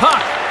up with the puck.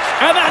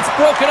 And that's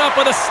broken up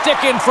with a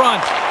stick in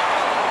front.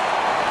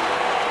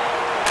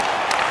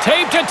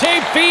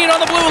 Tape-to-tape feed on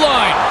the blue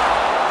line.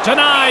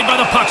 Denied by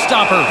the puck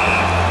stopper.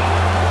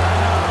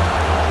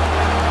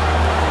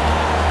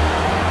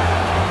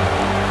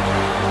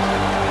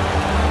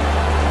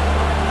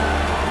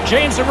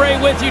 James and Ray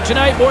with you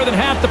tonight. More than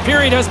half the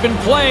period has been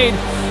played.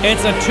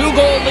 It's a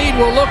 2-goal lead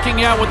we're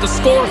looking at with the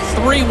score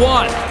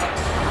 3-1.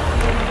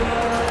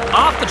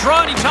 Off the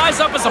draw, and he ties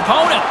up his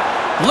opponent.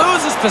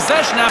 Loses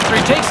possession after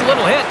he takes a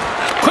little hit.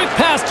 Quick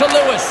pass to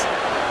Lewis.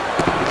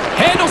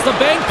 Handles the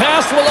bank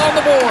pass along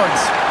the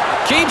boards.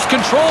 Keeps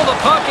control of the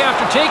puck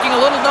after taking a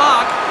little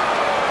knock.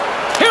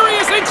 Here he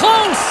is in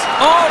close.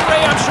 Oh,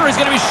 Ray, I'm sure he's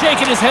going to be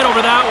shaking his head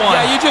over that one.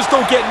 Yeah, you just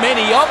don't get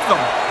many of them.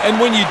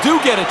 And when you do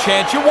get a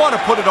chance, you want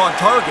to put it on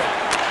target.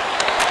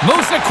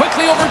 Moves it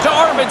quickly over to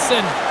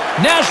Arvidsson.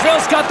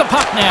 Nashville's got the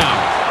puck now.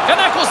 And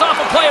that goes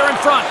off a player in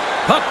front.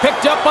 Puck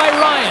picked up by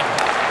Ryan.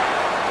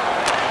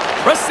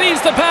 Receives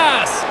the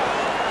pass.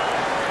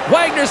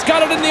 Wagner's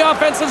got it in the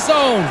offensive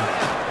zone.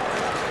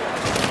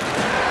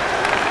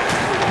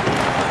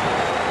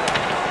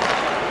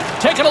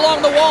 Taken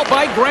along the wall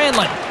by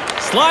Granlund.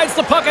 Slides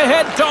the puck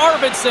ahead to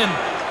Arvidsson.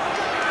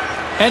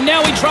 And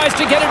now he tries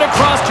to get it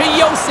across to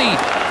Yossi.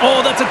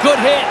 Oh, that's a good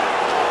hit.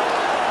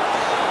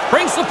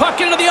 Brings the puck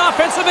into the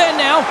offensive end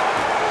now.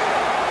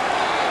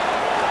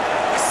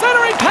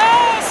 Centering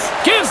pass.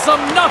 Gives them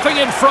nothing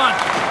in front.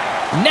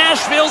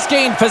 Nashville's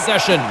gained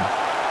possession.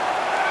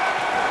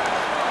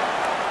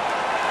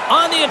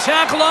 On the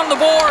attack along the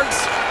boards.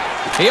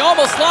 He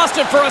almost lost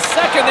it for a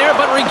second there,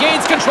 but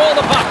regains control of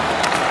the puck.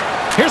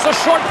 Here's a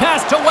short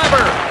pass to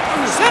Weber.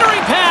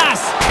 Centering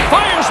pass.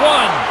 Fires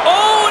one.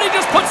 Oh, and he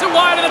just puts it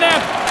wide of the net.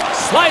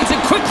 Slides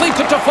it quickly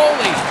to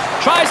Toffoli.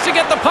 Tries to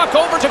get the puck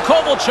over to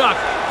Kovalchuk.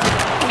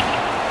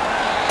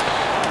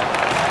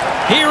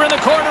 Here in the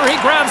corner, he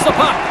grabs the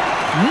puck.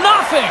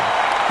 Nothing.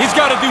 He's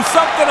got to do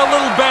something a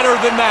little better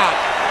than that.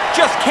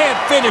 Just can't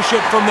finish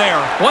it from there.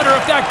 Wonder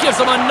if that gives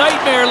him a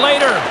nightmare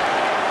later.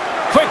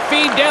 Quick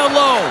feed down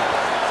low.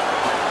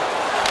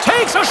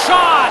 Takes a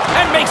shot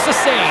and makes the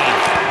save.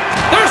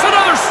 There's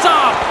another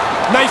stop.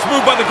 Nice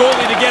move by the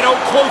goalie to get out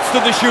close to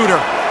the shooter.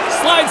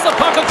 Slides the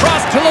puck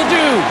across to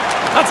Ledoux.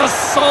 That's a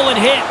solid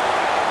hit.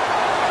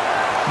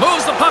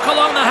 Moves the puck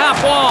along the half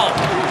wall.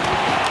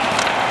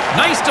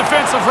 Nice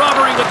defensive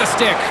robbery with the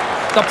stick.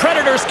 The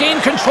Predators gain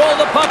control of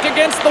the puck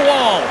against the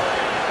wall.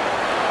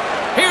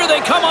 Here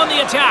they come on the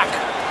attack.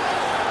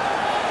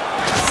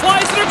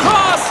 Slides it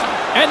across.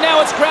 And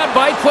now it's grabbed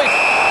by Quick.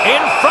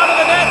 In front of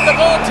the net, the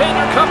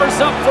goaltender covers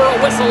up for a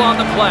whistle on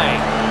the play.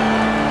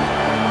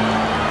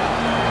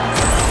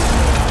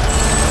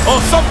 Oh,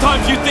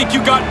 sometimes you think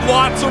you got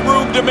lots of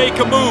room to make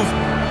a move.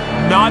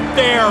 Not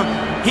there.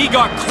 He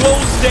got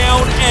closed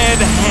down and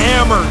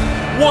hammered.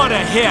 What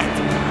a hit.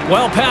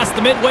 Well past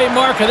the midway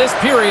mark of this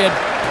period.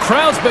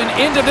 Crowd's been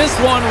into this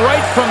one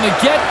right from the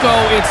get-go.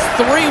 It's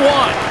 3-1.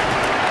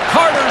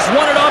 Carter's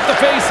won it off the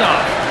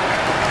faceoff.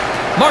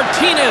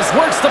 Martinez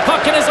works the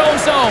puck in his own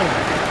zone.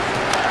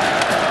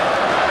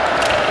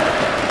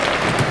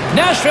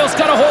 Nashville's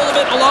got a hold of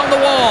it along the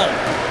wall.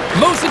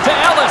 Moves it to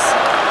Ellis.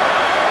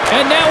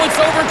 And now it's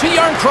over to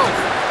Yarncroke.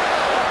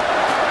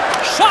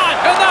 Shot,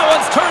 and that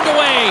one's turned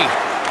away.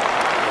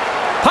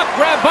 Puck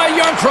grabbed by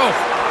Yarncroke.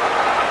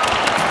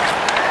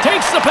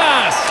 Takes the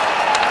pass.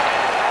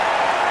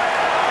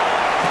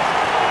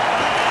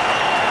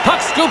 Puck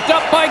scooped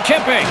up by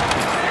Kempe.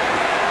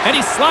 And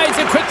he slides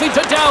it quickly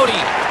to Doughty.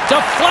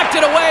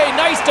 Deflected away.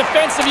 Nice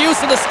defensive use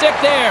of the stick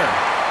there.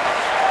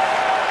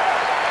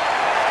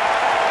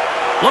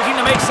 Looking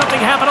to make something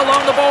happen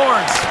along the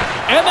boards.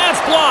 And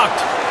that's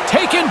blocked.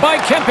 Taken by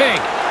Kempe.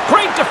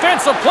 Great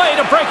defensive play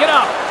to break it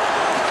up.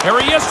 Here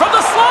he is from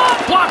the slot.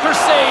 Blocker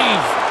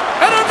save.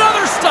 And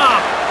another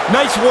stop.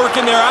 Nice work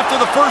in there. After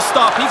the first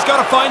stop, he's got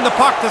to find the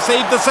puck to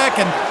save the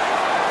second.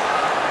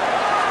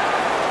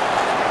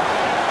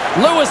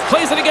 Lewis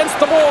plays it against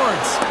the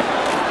boards.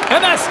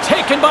 And that's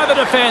taken by the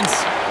defense.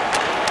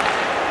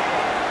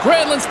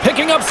 Granlund's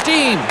picking up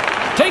steam.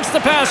 Takes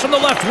the pass from the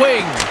left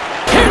wing.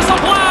 Here's a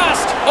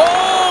blast.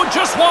 Oh,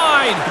 just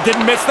wide.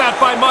 Didn't miss that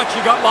by much.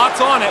 You got lots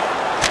on it.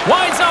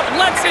 Winds up,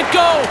 lets it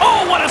go.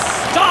 Oh, what a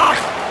stop.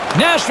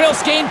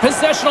 Nashville's gained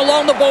possession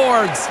along the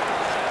boards.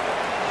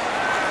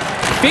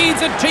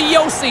 Feeds it to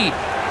Yossi.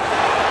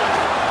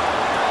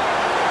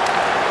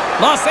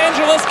 Los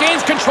Angeles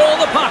gains control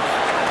of the puck.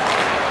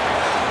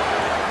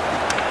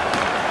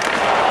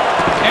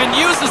 And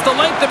uses the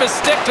length of his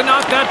stick to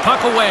knock that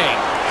puck away.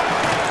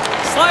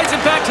 Slides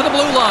it back to the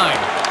blue line.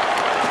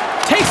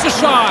 Takes a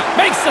shot,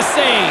 makes the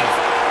save.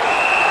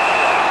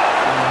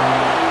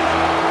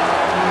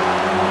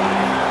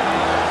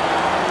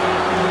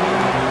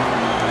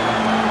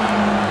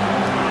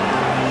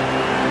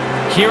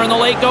 Here in the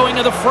late going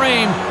of the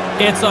frame,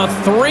 it's a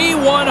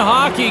 3-1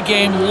 hockey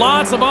game.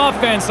 Lots of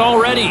offense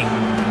already.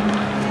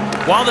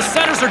 While the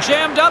centers are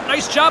jammed up,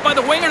 nice job by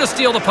the winger to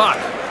steal the puck.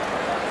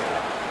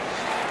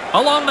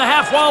 Along the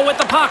half wall with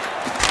the puck.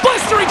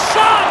 Blistering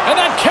shot! And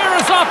that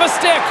carries off a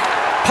stick.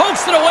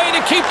 Pokes it away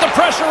to keep the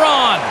pressure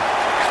on.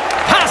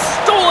 Pass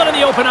stolen in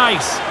the open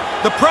ice.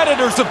 The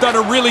Predators have done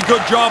a really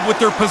good job with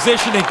their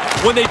positioning.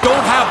 When they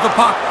don't have the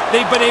puck,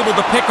 they've been able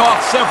to pick off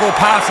several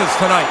passes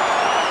tonight.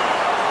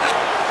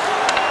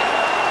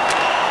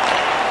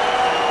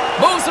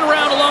 Moves it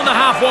around along the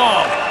half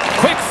wall.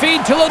 Quick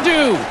feed to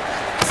Ledoux.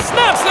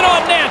 Snaps it on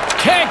net.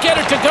 Can't get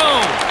it to go.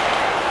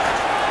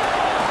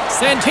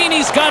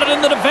 Santini's got it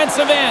in the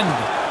defensive end.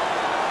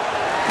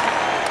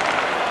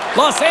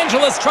 Los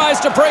Angeles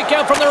tries to break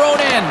out from their own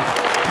end.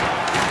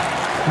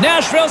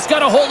 Nashville's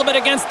got a hold of it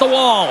against the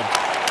wall.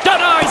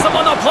 Denies him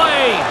on the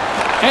play.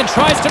 And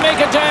tries to make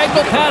a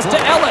diagonal pass to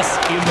Ellis.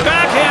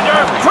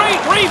 Backhander. Great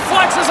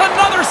reflexes.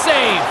 Another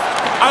save.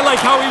 I like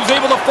how he was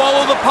able to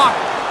follow the puck.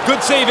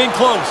 Good save in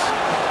close.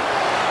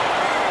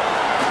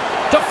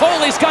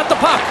 Toffoli's got the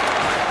puck.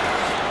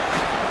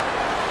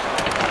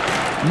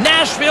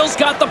 Nashville's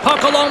got the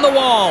puck along the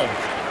wall.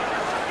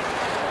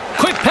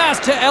 Quick pass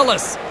to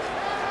Ellis.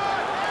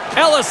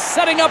 Ellis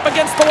setting up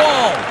against the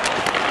wall.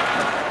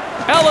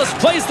 Ellis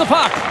plays the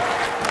puck.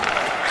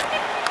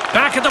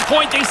 Back at the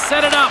point, they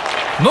set it up.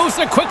 Moves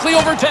it quickly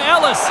over to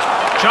Ellis.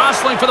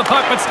 Jostling for the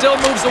puck, but still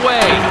moves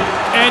away.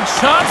 And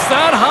chops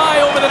that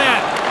high over the net.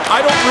 I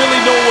don't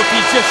really know if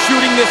he's just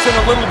shooting this in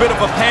a little bit of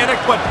a panic,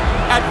 but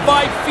at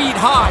 5 feet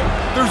high,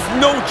 there's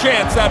no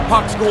chance that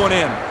puck's going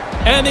in.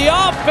 And the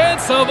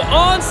offensive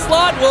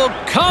onslaught will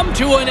come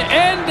to an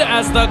end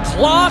as the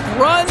clock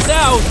runs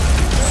out,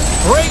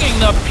 bringing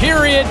the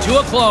period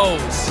to a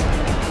close.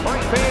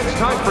 Fans,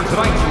 time for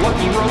tonight's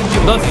Lucky Rose.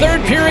 The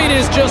third period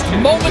is just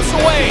moments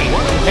away,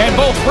 and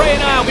both Ray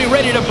and I will be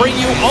ready to bring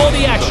you all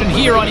the action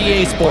here on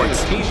EA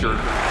Sports.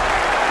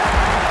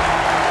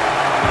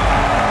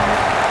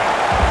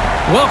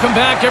 Welcome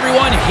back,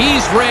 everyone.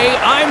 He's Ray,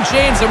 I'm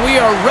James, and we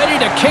are ready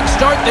to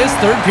kickstart this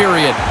third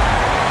period.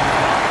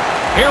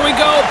 Here we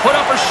go. Put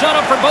up or shut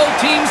up for both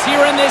teams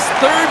here in this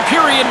third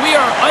period. We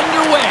are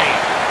underway.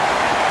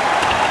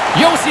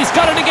 Yossi's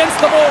got it against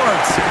the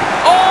boards.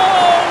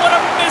 Oh, what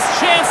a missed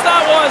chance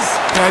that was.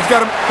 Yeah, he's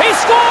got him. He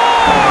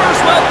scores!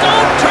 Well,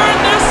 don't turn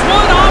this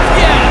one off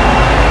yet.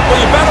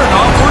 Well, you better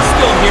not. We're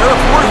still here.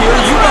 If we're here,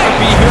 you gotta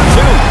be here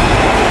too.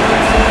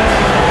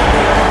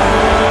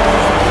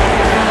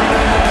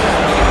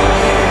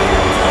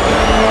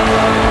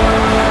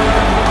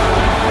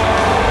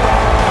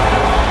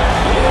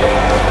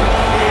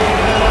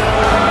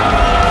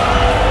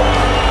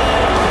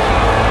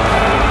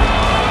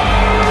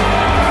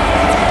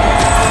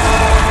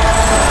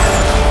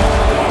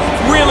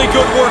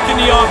 Good work in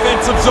the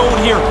offensive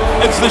zone here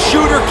as the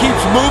shooter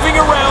keeps moving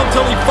around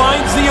till he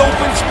finds the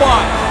open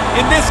spot.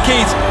 In this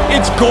case,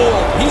 it's goal.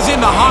 He's in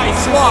the high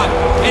slot,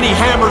 and he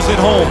hammers it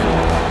home.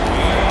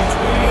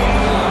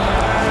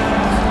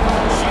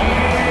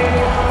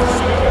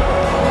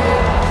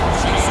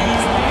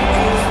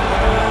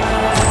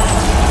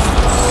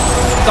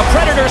 The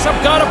Predators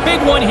have got a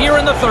big one here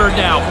in the third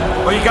now.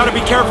 Well, you got to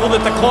be careful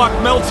that the clock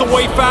melts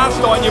away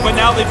fast on you, but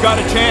now they've got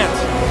a chance.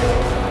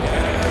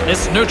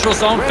 This neutral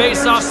zone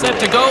face-off set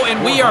to go,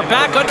 and we are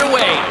back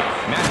underway.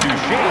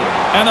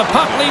 And the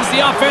puck leaves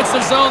the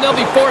offensive zone. They'll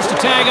be forced to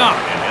tag up.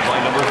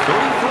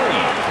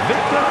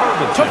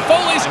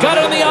 Toffoli's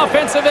got it on the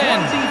offensive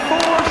end.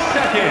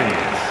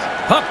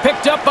 Puck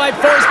picked up by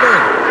Forsberg.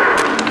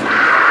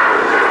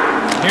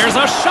 Here's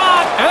a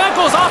shot, and that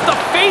goes off the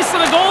face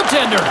of the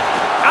goaltender.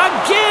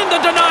 Again, the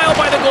denial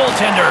by the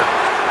goaltender.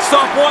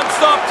 Stop one,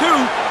 stop two.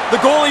 The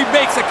goalie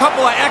makes a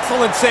couple of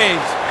excellent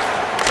saves.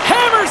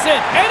 Hammers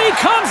it, and he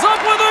comes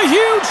up with a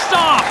huge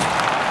stop.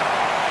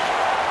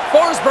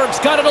 Forsberg's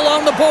got it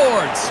along the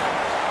boards.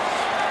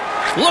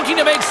 Looking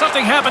to make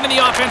something happen in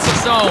the offensive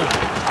zone.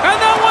 And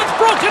that one's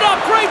broken up.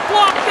 Great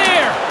block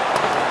there.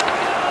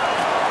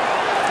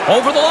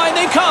 Over the line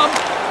they come.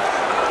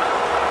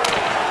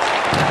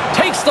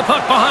 Takes the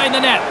puck behind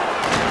the net.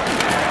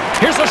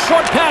 Here's a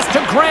short pass to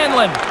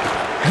Granlund.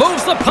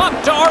 Moves the puck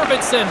to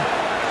Arvidsson.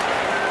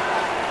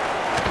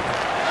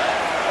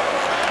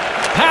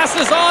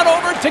 Passes on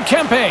over to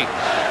Kempe.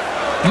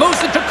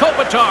 Moves it to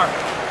Kopitar.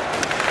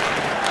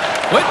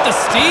 With the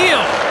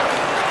steal.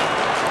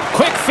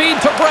 Quick feed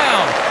to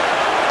Brown.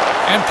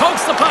 And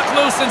pokes the puck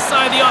loose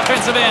inside the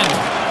offensive end.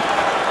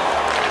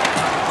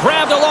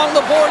 Grabbed along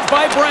the boards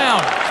by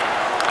Brown.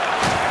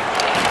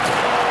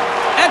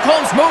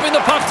 Ekholm's moving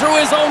the puck through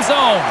his own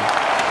zone.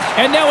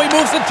 And now he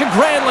moves it to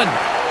Granlund.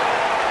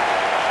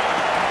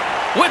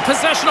 With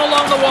possession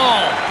along the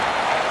wall.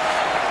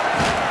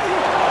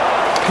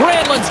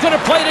 Granlund's going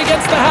to play it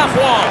against the half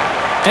wall.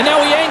 And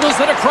now he angles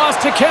it across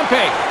to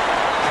Kempe.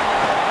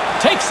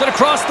 Takes it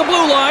across the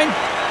blue line.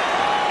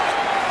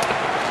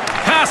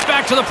 Pass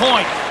back to the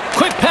point.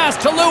 Quick pass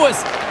to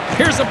Lewis.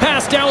 Here's a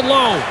pass down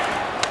low.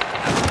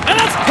 And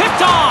that's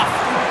picked off.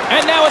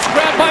 And now it's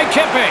grabbed by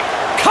Kempe.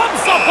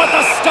 Comes up with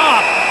a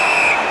stop.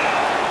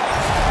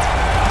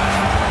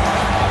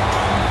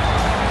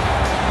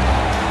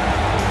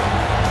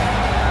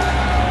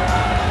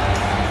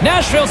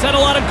 Nashville's had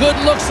a lot of good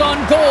looks on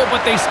goal,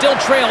 but they still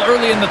trail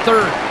early in the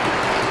third.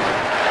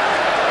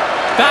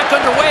 Back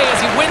underway as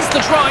he wins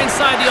the draw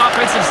inside the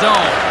offensive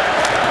zone.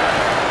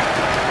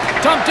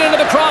 Dumped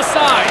into the cross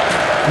side.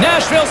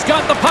 Nashville's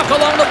got the puck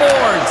along the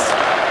boards.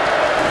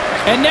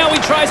 And now he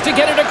tries to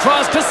get it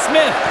across to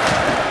Smith.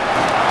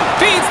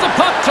 Feeds the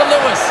puck to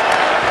Lewis.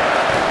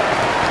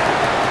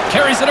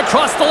 Carries it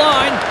across the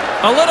line.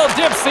 A little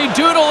dipsy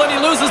doodle and he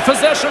loses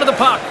possession of the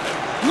puck.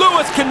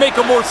 Lewis can make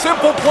a more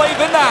simple play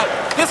than that.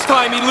 This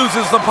time he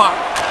loses the puck.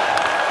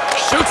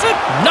 Shoots it.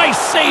 Nice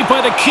save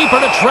by the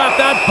keeper to trap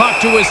that puck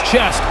to his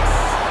chest.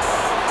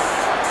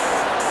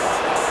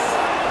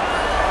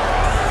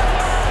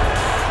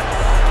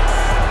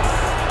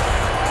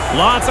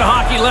 Lots of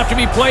hockey left to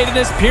be played in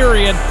this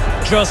period.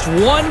 Just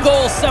one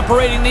goal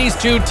separating these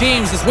two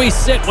teams as we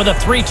sit with a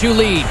 3-2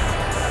 lead.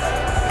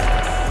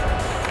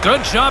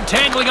 Good job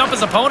tangling up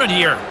his opponent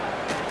here.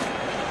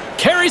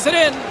 Carries it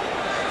in.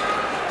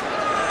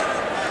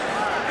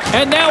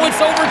 And now it's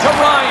over to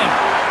Ryan.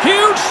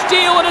 Huge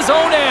steal at his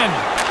own end.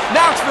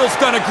 Nashville's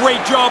done a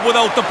great job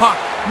without the puck.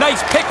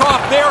 Nice pick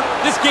off there.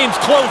 This game's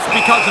close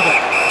because of it.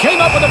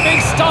 Came up with a big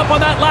stop on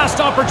that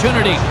last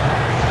opportunity.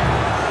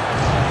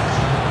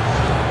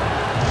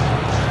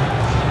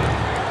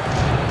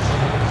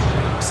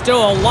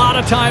 Still a lot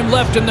of time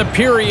left in the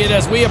period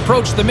as we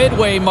approach the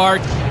midway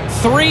mark.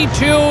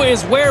 3-2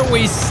 is where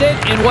we sit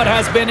in what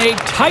has been a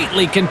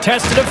tightly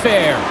contested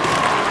affair.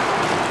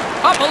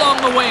 Up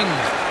along the wing.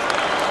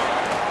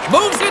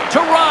 Moves it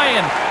to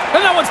Ryan.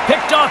 And that one's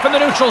picked off in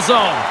the neutral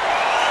zone.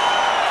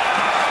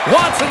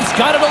 Watson's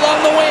got it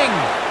along the wing.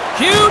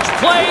 Huge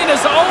play in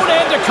his own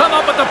end to come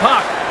up with the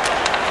puck.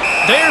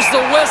 There's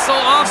the whistle.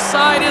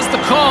 Offside is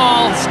the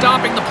call,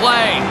 stopping the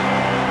play.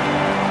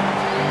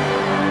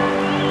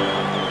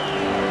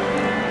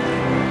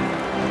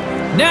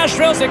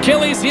 Nashville's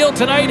Achilles heel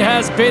tonight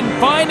has been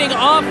finding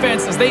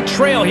offense as they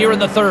trail here in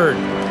the third.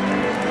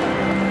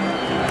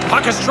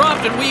 Puck is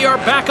dropped and we are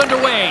back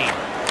underway.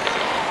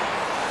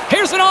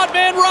 Here's an odd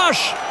man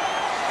rush.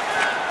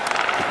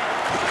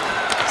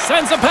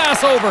 Sends a pass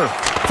over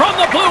from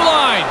the blue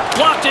line.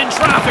 Blocked in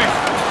traffic.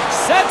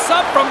 Sets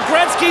up from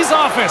Gretzky's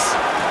office.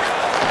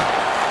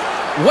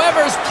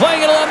 Weber's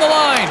playing it along the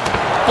line.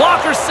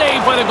 Blocker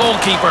saved by the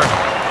goalkeeper.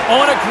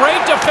 Oh, and a great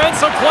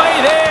defensive play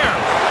there.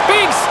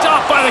 Big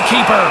stop by the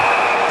keeper.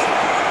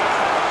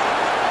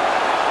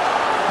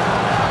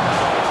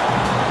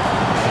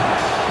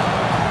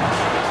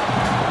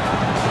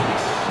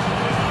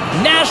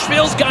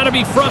 Nashville's got to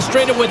be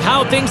frustrated with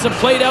how things have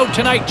played out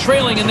tonight,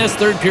 trailing in this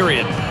third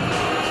period.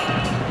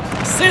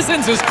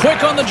 Sissons is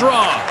quick on the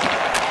draw.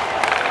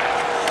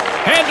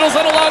 Handles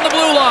it along the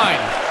blue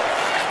line.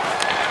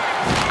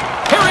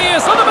 Here he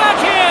is on the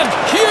backhand.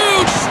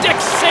 Huge stick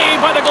save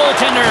by the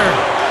goaltender.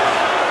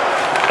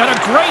 And a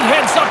great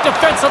heads-up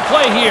defensive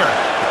play here.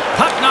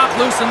 Puck knocked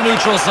loose in the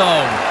neutral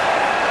zone.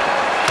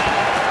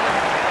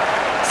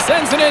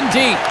 Sends it in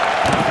deep.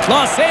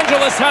 Los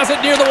Angeles has it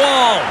near the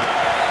wall.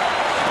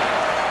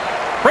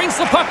 Brings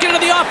the puck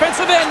into the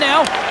offensive end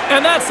now.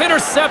 And that's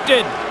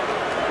intercepted.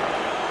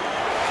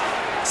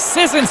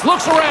 Sissons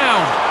looks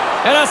around.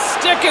 And a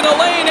stick in the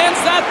lane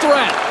ends that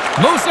threat.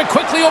 Moves it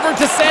quickly over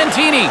to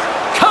Santini.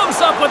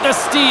 Comes up with the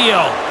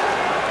steal.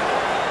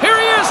 Here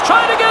he is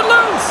trying to get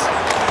loose.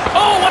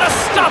 Oh, what a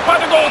stop by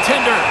the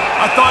goaltender.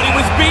 I thought he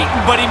was beaten,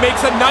 but he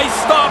makes a nice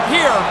stop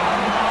here.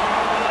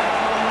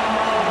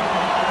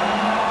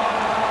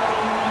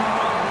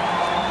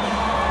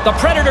 The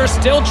Predators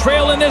still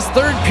trail in this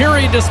third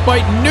period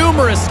despite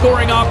numerous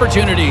scoring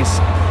opportunities.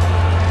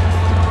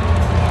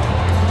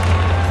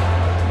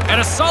 And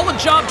a solid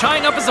job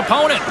tying up his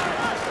opponent.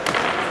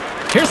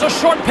 Here's a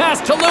short pass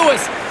to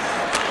Lewis.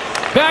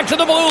 Back to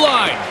the blue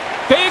line.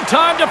 Big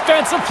time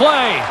defensive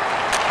play.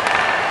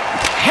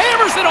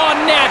 Hammers it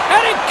on net,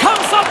 and he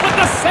comes up with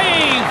the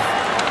save.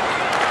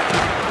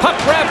 Puck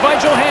grabbed by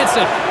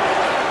Johansson.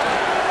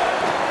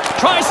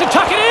 Tries to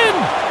tuck it in.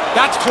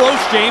 That's close,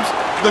 James.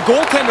 The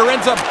goaltender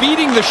ends up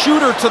beating the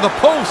shooter to the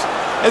post.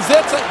 As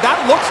that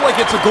looks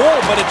like it's a goal,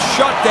 but it's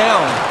shut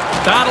down.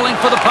 Battling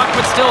for the puck,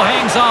 but still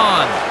hangs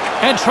on.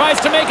 And tries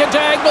to make a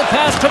diagonal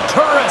pass to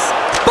Turris.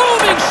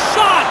 Booming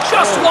shot,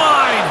 just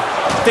wide.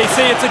 They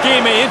say it's a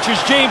game of inches,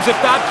 James. If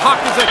that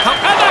puck is a cup,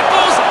 and that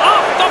goes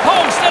off the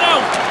post and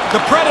out. The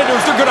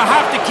Predators are going to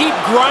have to keep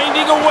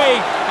grinding away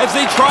as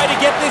they try to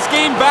get this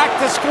game back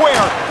to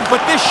square.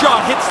 But this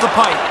shot hits the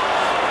pipe.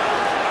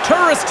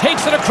 Turris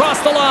takes it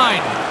across the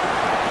line.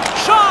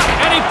 Shot,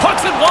 and he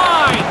puts it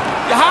wide.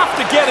 You have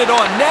to get it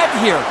on net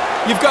here.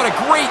 You've got a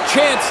great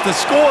chance to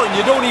score, and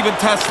you don't even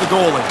test the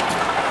goalie.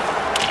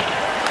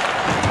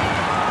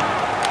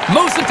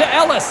 Moves it to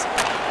Ellis.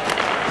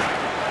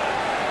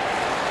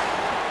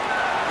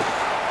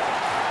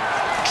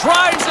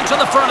 Drives it to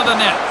the front of the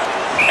net.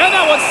 And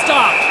that one's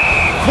stopped.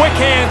 Quick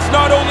hands.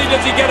 Not only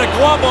does he get a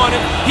glove on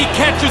it, he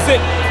catches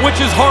it, which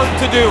is hard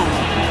to do.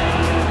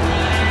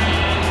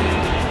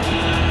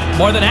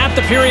 More than half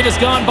the period has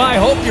gone by.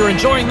 Hope you're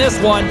enjoying this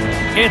one.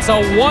 It's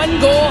a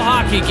one-goal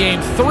hockey game.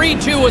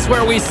 3-2 is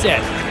where we sit.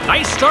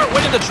 Nice start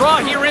winning the draw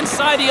here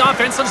inside the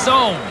offensive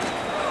zone.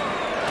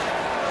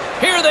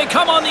 Here they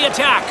come on the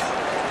attack.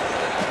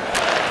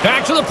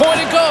 Back to the point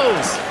it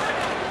goes.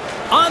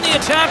 On the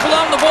attack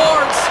along the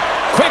boards.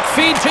 Quick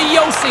feed to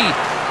Yossi.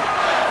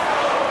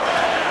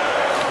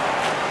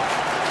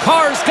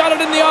 Carr's got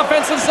it in the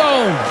offensive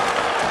zone.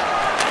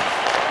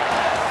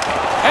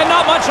 And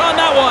not much on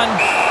that one.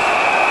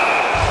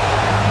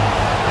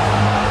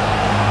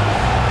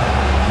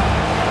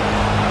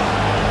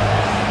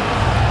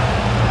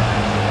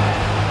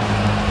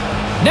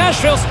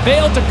 Nashville's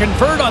failed to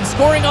convert on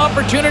scoring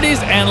opportunities,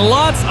 and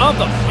lots of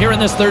them here in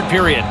this third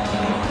period.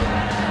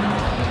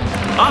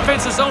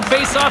 Offensive zone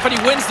face-off, and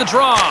he wins the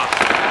draw.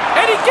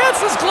 And he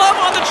gets his glove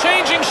on the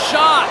changing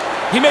shot.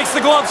 He makes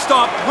the glove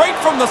stop right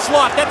from the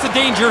slot. That's a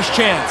dangerous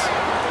chance.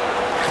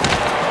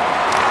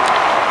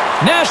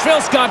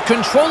 Nashville's got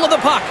control of the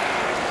puck.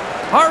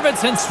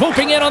 Arvidsson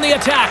swooping in on the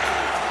attack.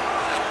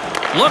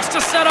 Looks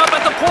to set up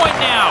at the point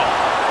now.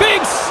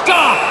 Big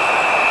stop.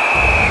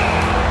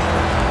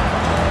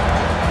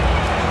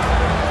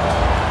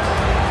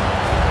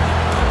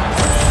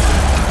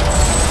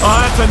 Oh,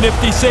 that's a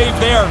nifty save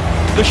there.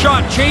 The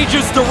shot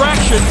changes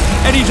direction,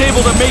 and he's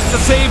able to make the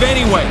save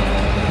anyway.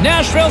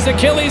 Nashville's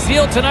Achilles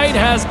heel tonight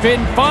has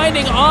been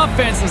finding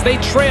offense as they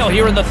trail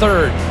here in the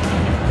third.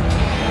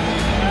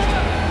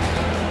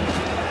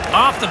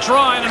 Off the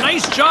draw, and a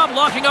nice job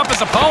locking up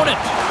his opponent.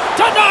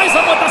 Denies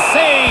him with the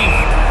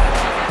save.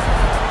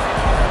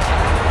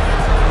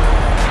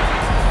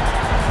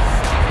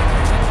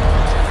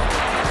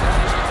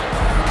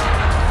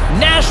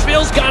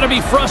 Nashville's got to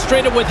be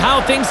frustrated with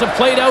how things have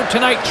played out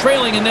tonight,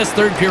 trailing in this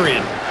third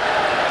period.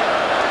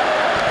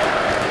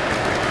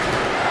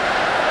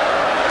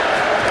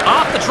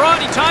 Off the draw,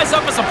 he ties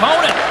up his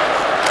opponent.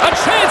 A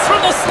chance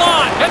from the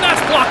slot, and that's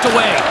blocked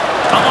away.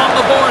 Along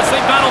the boards, they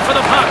battle for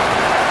the puck.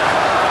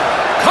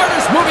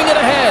 Carter's moving it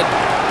ahead.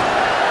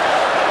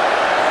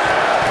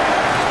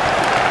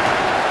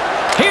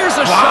 Here's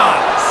a shot.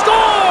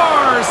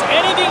 Scores!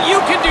 Anything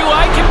you can do,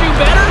 I can do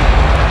better.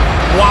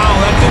 Wow,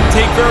 that didn't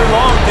take very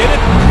long, did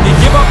it? They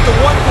give up the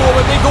one goal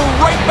and they go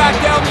right back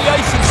down the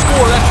ice and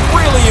score. That's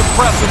really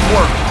impressive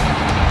work.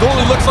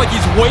 Goalie looks like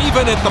he's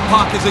waving at the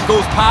puck as it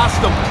goes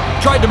past him.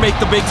 Tried to make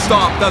the big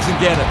stop, doesn't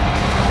get it.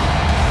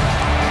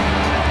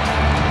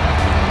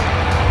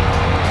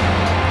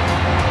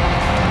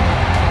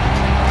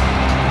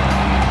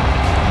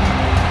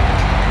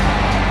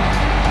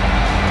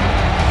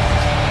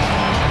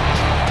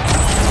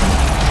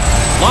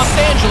 Los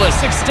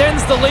Angeles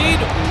extends the lead.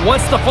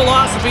 What's the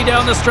philosophy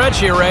down the stretch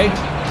here, Ray?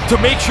 To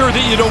make sure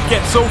that you don't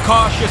get so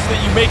cautious that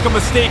you make a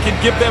mistake and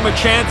give them a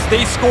chance.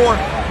 They score.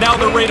 Now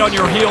they're right on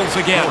your heels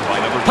again.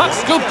 Puck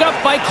scooped up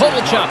by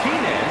Kovalchuk.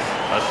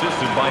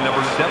 Assisted by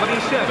number 77.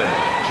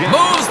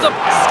 Moves the...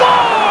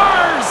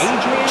 Scores!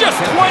 Just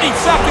 20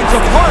 seconds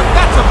apart.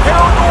 That's a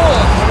pair of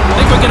goals. I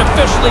think we can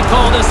officially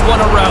call this one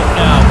a rout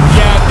now.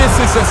 Yeah, this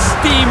is a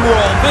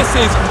steamroll. This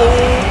is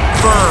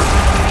over.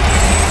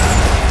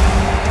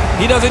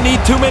 He doesn't need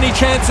too many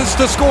chances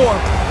to score.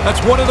 That's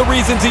one of the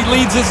reasons he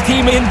leads his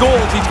team in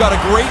goals. He's got a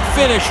great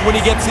finish when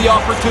he gets the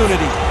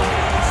opportunity.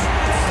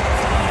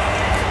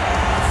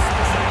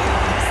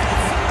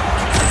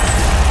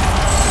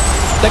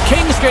 The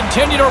Kings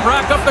continue to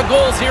rack up the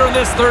goals here in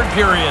this third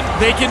period.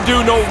 They can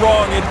do no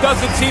wrong. It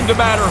doesn't seem to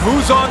matter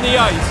who's on the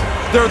ice.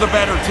 They're the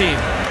better team.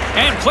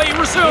 And play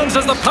resumes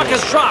as the puck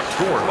is dropped.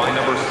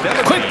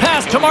 Quick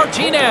pass to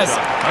Martinez.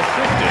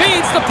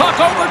 Feeds the puck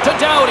over to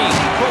Doughty.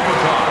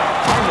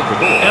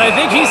 And I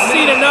think he's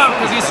seen enough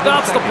because he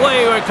stops the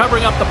play by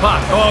covering up the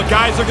puck. Oh,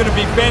 guys are going to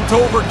be bent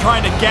over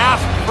trying to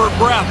gasp for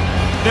breath.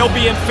 They'll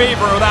be in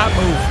favor of that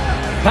move.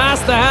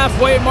 Past the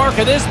halfway mark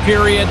of this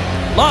period,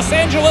 Los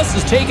Angeles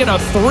has taken a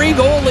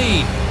 3-goal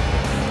lead.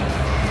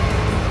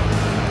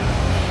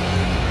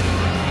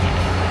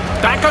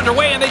 Back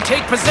underway, and they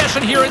take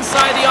possession here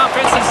inside the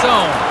offensive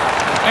zone.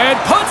 And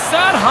puts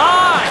that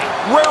high.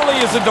 Rarely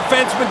is a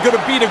defenseman going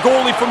to beat a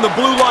goalie from the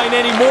blue line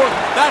anymore.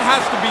 That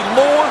has to be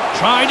lower.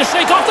 Trying to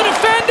shake off the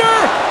defender.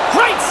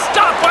 Great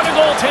stop by the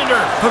goaltender.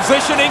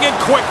 Positioning and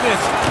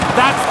quickness.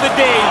 That's the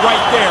day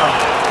right there.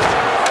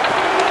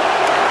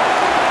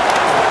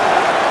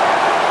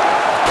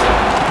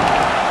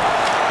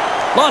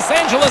 Los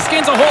Angeles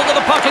gains a hold of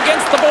the puck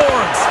against the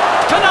boards.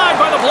 Denied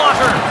by the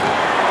blocker.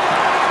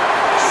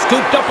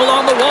 Scooped up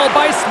along the wall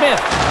by Smith.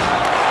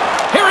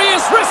 Here he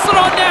is, wristed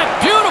on net.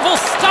 Beautiful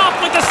stop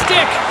with the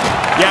stick.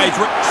 Yeah, he's...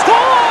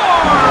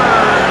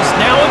 Scores!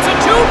 Now it's a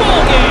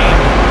 2-goal game.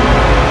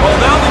 Well,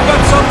 now they've got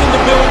something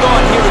to build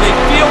on here. They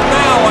feel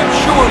now, I'm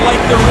sure,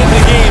 like they're in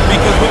the game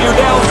because when you're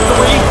down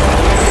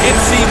 3, it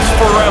seems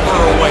forever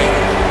away.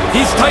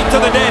 He's tight to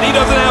the net. He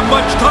doesn't have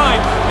much time,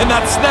 and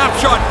that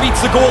snapshot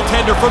beats the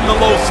goaltender from the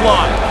low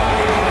slot.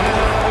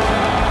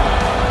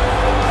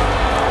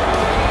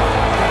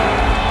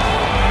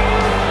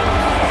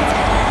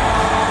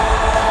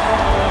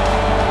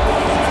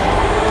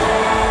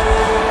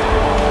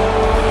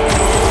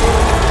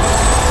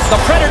 The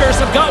Predators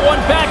have got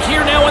one back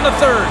here now in the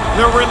third.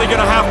 They're really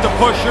going to have to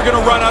push. You're going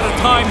to run out of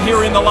time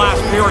here in the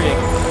last period.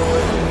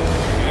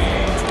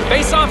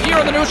 Face off here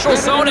in the neutral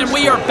zone, and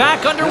we are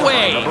back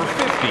underway. Number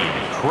 50,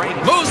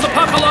 Moves the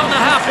puck along the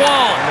half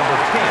wall. Number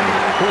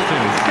 10,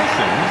 Colton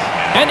Sissons.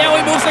 And now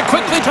he moves it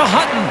quickly to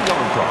Hutton.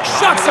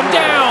 Shuts him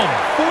down.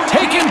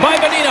 Taken by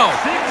Bonino.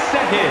 6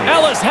 seconds.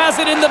 Ellis has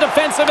it in the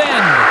defensive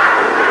end.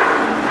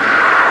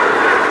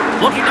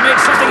 Looking to make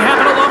something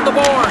happen along the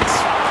boards.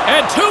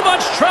 And too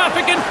much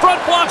traffic in front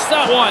blocks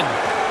that one.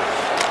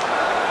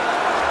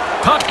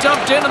 Puck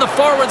dumped in and the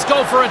forwards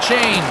go for a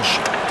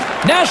change.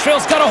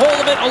 Nashville's got a hold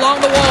of it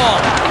along the wall.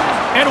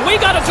 And we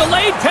got a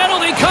delayed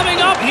penalty coming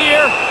up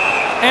here.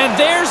 And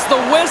there's the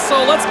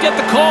whistle. Let's get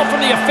the call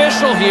from the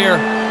official here.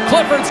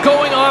 Clifford's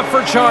going off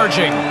for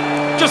charging.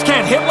 Just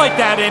can't hit like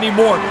that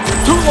anymore.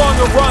 Too long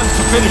a run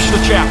to finish the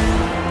check.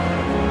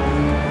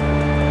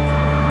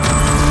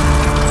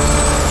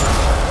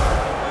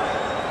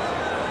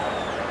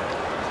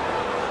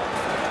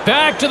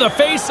 Back to the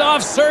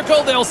face-off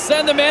circle. They'll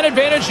send the man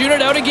advantage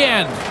unit out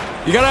again.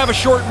 You got to have a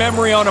short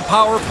memory on a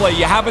power play.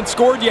 You haven't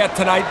scored yet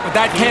tonight, but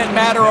that can't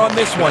matter on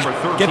this one.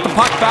 Get the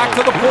puck back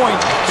to the point,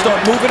 start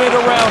moving it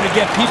around, and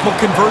get people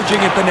converging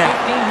at the net.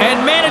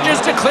 And manages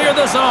to clear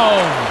the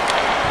zone.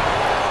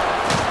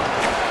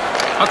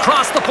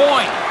 Across the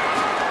point.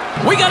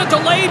 We got a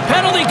delayed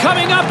penalty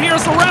coming up here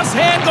as the ref's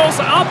hand goes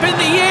up in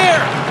the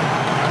air.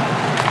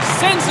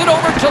 Sends it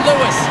over to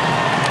Lewis.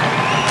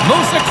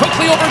 Moves it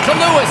quickly over to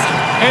Lewis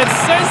and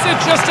sends it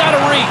just out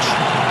of reach.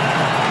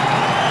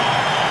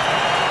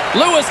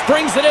 Lewis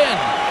brings it in.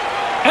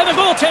 And the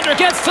goaltender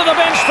gets to the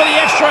bench for the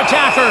extra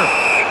attacker.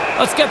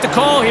 Let's get the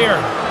call here.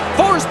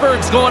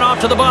 Forsberg's going off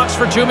to the box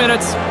for 2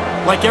 minutes.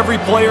 Like every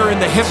player in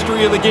the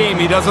history of the game,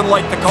 he doesn't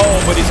like the call,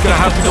 but he's going to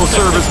have to go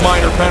serve his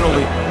minor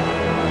penalty.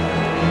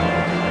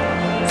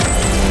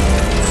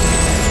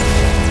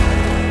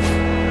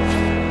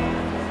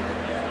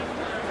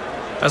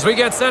 As we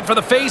get set for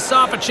the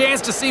face-off, a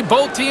chance to see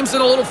both teams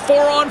in a little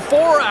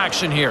 4-on-4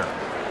 action here.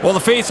 Well, the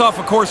face-off,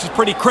 of course, is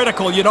pretty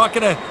critical. You're not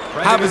going to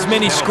have as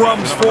many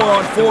scrums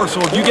 4-on-4,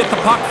 so if you get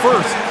the puck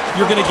first,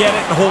 you're going to get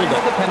it and hold it.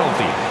 The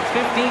penalty.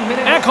 15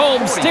 minutes.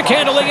 Ekholm stick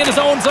handling in his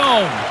own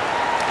zone.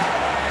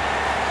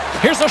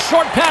 Here's a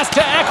short pass to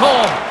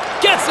Ekholm.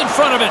 Gets in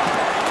front of it.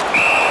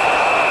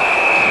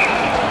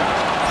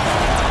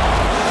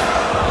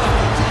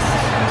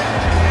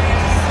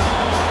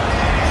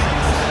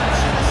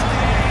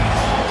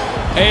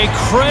 A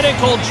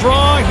critical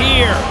draw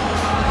here.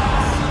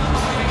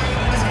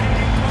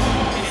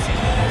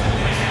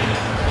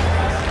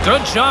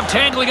 Good job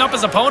tangling up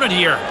his opponent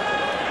here.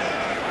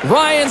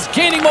 Ryan's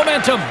gaining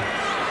momentum.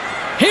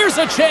 Here's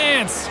a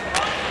chance.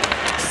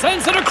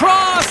 Sends it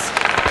across.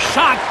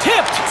 Shot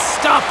tipped.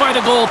 Stopped by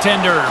the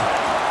goaltender.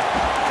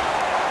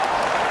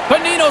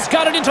 Bonino's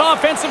got it into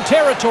offensive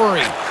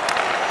territory.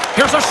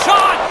 Here's a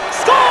shot.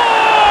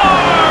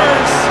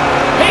 Scores!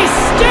 He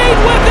stayed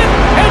with it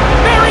and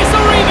buries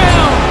the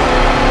rebound.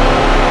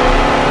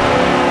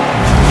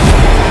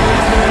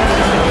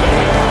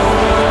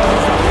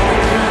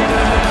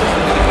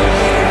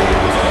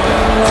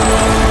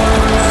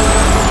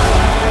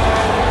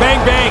 Bang,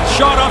 bang,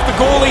 shot off the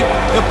goalie.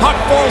 The puck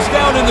falls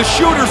down and the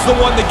shooter's the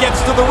one that gets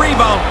to the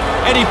rebound,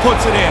 and he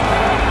puts it in.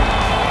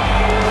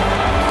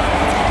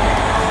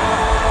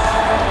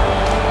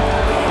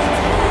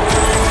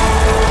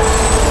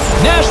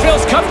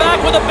 Nashville's come back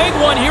with a big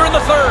one here in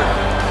the third.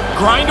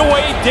 Grind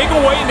away, dig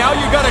away, now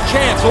you got a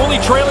chance,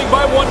 only trailing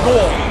by 1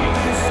 goal.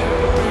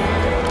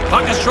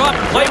 Puck is dropped,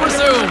 play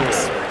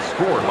resumes.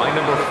 Scored by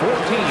number 14,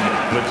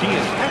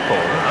 Matthias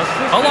Ekholm.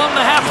 Along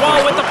the half wall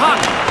with the puck.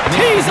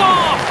 Tees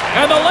off,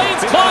 and the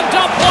lane's clogged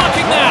up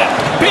blocking that.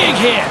 Big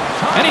hit,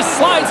 and he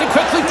slides it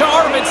quickly to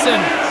Arvidsson.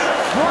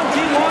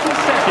 21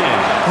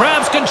 seconds.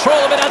 Grabs control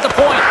of it at the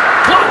point.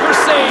 Blocker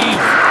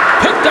save.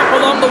 Picked up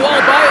along the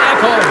wall by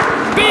Ekholm.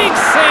 Big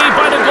save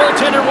by the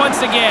goaltender once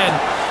again.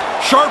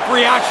 Sharp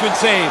reaction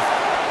save.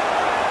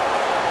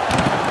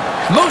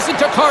 Moves it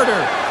to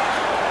Carter.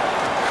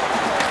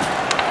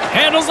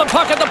 Handles the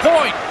puck at the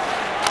point.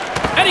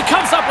 And he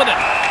comes up with it.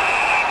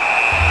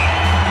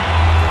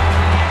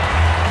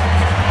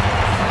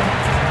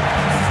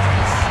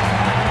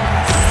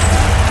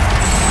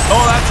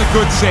 Oh, that's a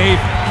good save.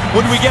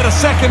 When we get a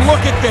second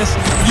look at this,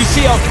 you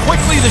see how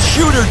quickly the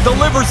shooter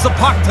delivers the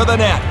puck to the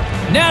net.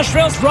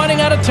 Nashville's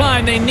running out of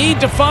time. They need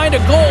to find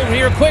a goal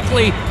here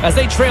quickly as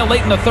they trail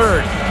late in the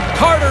third.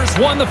 Carter's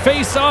won the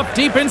face-off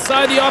deep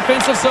inside the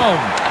offensive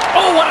zone.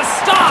 Oh, what a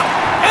stop!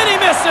 And he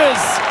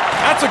misses!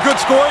 That's a good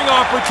scoring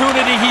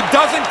opportunity. He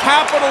doesn't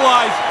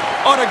capitalize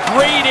on a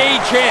grade A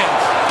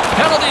chance.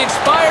 Penalty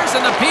expires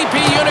and the PP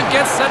unit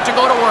gets set to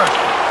go to work.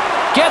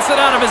 Gets it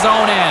out of his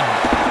own end.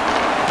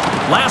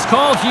 Last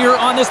call here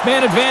on this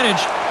man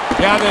advantage.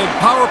 Yeah, the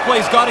power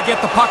play's got to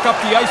get the puck up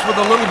the ice with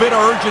a little bit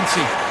of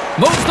urgency.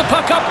 Moves the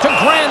puck up to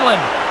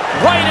Granlund.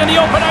 Right in the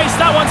open ice,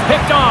 that one's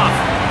picked off.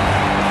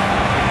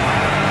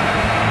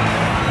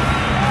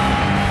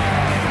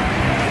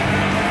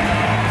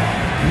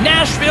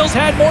 Nashville's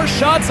had more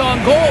shots on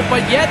goal,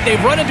 but yet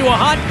they've run into a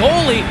hot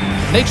goalie.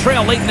 They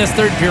trail late in this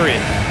third period.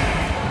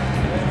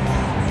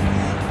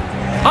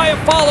 Hyatt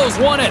follows,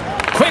 won it.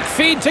 Quick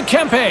feed to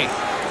Kempe.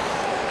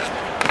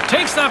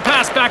 Takes that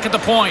pass back at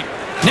the point.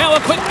 Now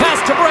a quick pass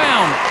to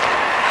Brown.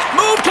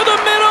 Move to the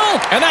middle.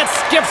 And that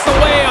skips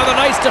away on a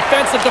nice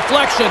defensive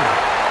deflection.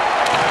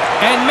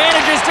 And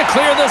manages to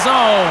clear the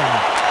zone.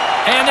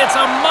 And it's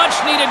a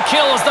much-needed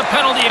kill as the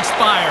penalty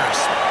expires.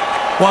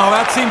 Wow,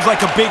 that seems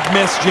like a big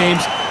miss,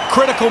 James.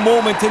 Critical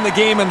moment in the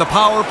game, and the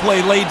power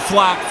play laid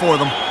flat for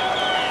them.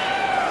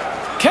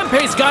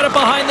 Kempe's got it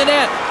behind the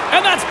net.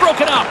 And that's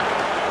broken up.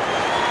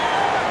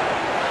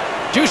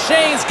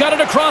 Duchesne's got it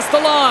across the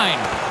line.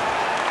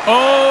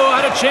 Oh,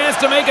 had a chance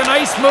to make a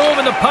nice move,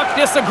 and the puck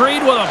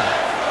disagreed with him.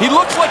 He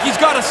looks like he's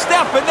got a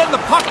step, and then the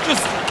puck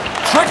just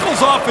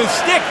trickles off his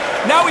stick.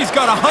 Now he's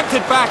got to hunt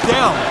it back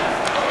down.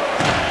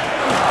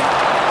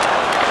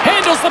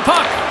 Handles the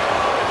puck.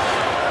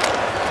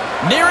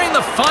 Nearing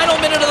the final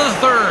minute of the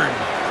third.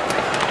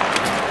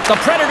 The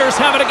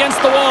Predators have it against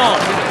the wall.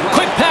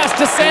 Quick pass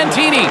to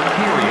Santini.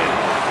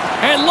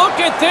 And look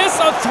at this,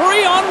 a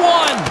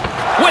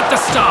 3-on-1 with the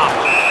stop.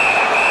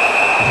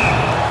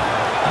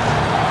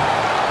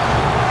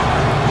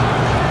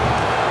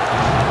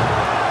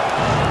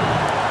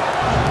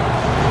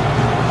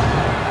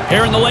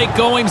 Here in the late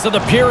goings of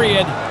the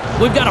period,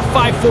 we've got a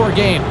 5-4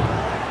 game.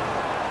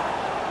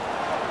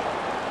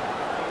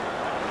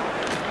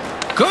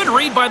 Good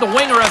read by the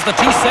winger as the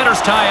two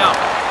centers tie up.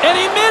 And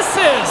he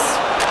misses!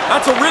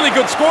 That's a really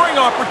good scoring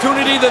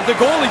opportunity that the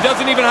goalie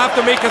doesn't even have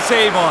to make a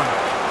save on.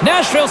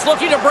 Nashville's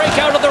looking to break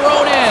out of their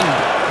own end.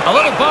 A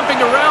little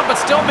bumping around, but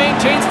still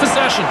maintains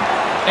possession.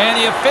 And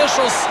the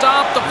officials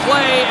stop the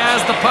play as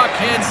the puck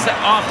heads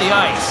off the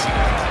ice.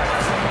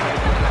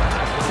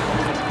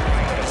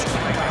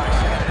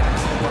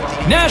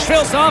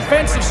 Nashville's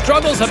offensive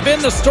struggles have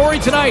been the story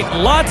tonight.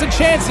 Lots of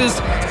chances,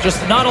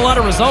 just not a lot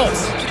of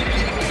results.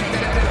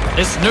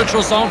 This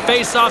neutral zone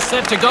face-off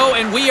set to go,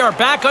 and we are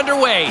back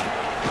underway.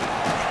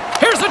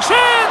 Here's a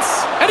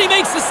chance! And he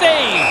makes the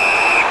save.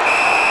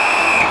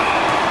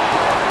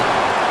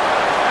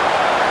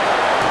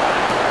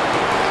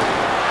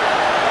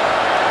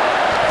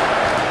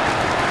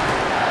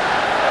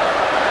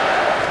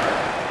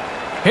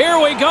 Here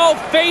we go,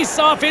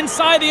 face-off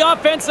inside the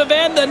offensive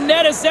end. The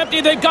net is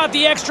empty. They've got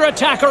the extra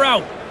attacker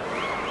out.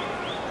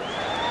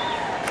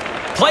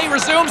 Play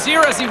resumes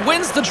here as he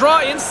wins the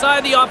draw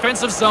inside the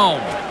offensive zone.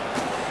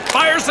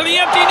 Fires to the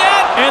empty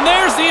net, and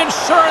there's the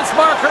insurance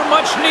marker,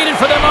 much needed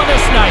for them on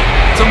this night.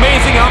 It's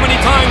amazing how many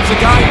times a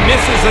guy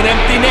misses an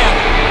empty net,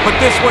 but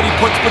this one he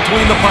puts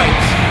between the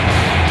pipes.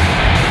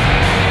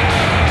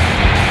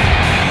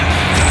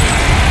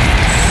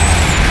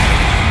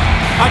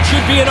 That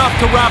should be enough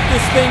to wrap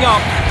this thing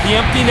up. The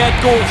empty net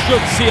goal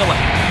should seal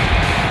it.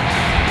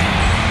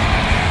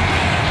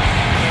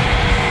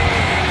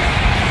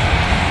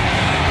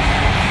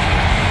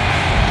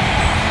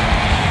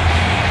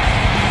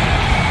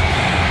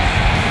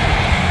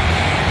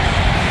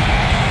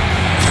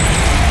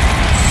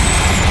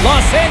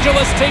 Los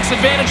Angeles takes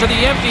advantage of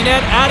the empty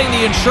net, adding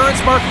the insurance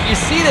marker. You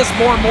see this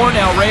more and more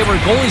now, Ray, where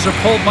goalies are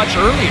pulled much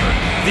earlier.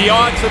 The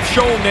odds have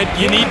shown that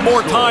you need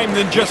more time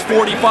than just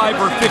 45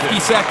 or 50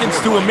 seconds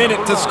to a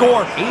minute to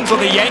score. So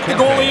they yank the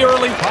goalie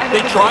early. They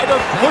try to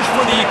push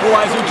for the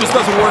equalizer. It just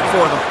doesn't work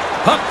for them.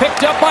 Puck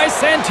picked up by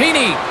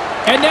Santini.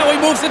 And now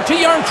he moves it to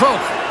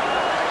Yarncroke.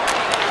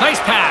 Nice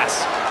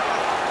pass.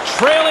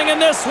 Trailing in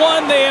this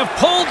one, they have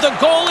pulled the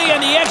goalie and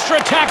the extra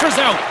attacker's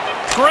out.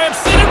 Grabs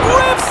it and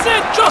rips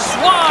it just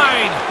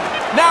wide.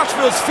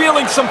 Nashville's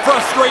feeling some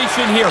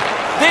frustration here.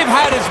 They've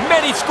had as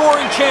many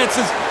scoring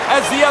chances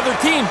as the other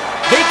team.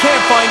 They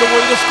can't find a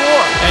way to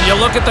score. And you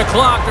look at the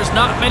clock, there's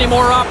not many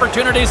more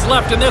opportunities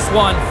left in this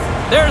one.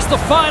 There's the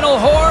final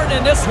horn,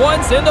 and this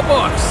one's in the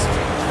books.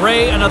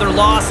 Ray, another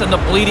loss, and the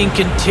bleeding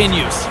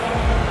continues.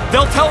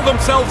 They'll tell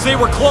themselves they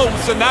were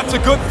close, and that's a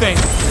good thing.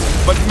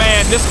 But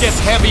man, this gets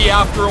heavy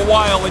after a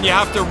while, and you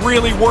have to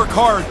really work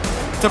hard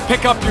to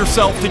pick up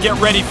yourself to get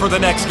ready for the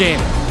next game.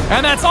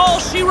 And that's all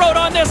she wrote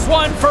on this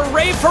one for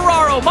Ray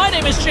Ferraro. My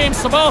name is James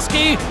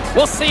Cybulski.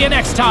 We'll see you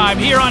next time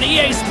here on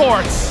EA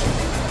Sports.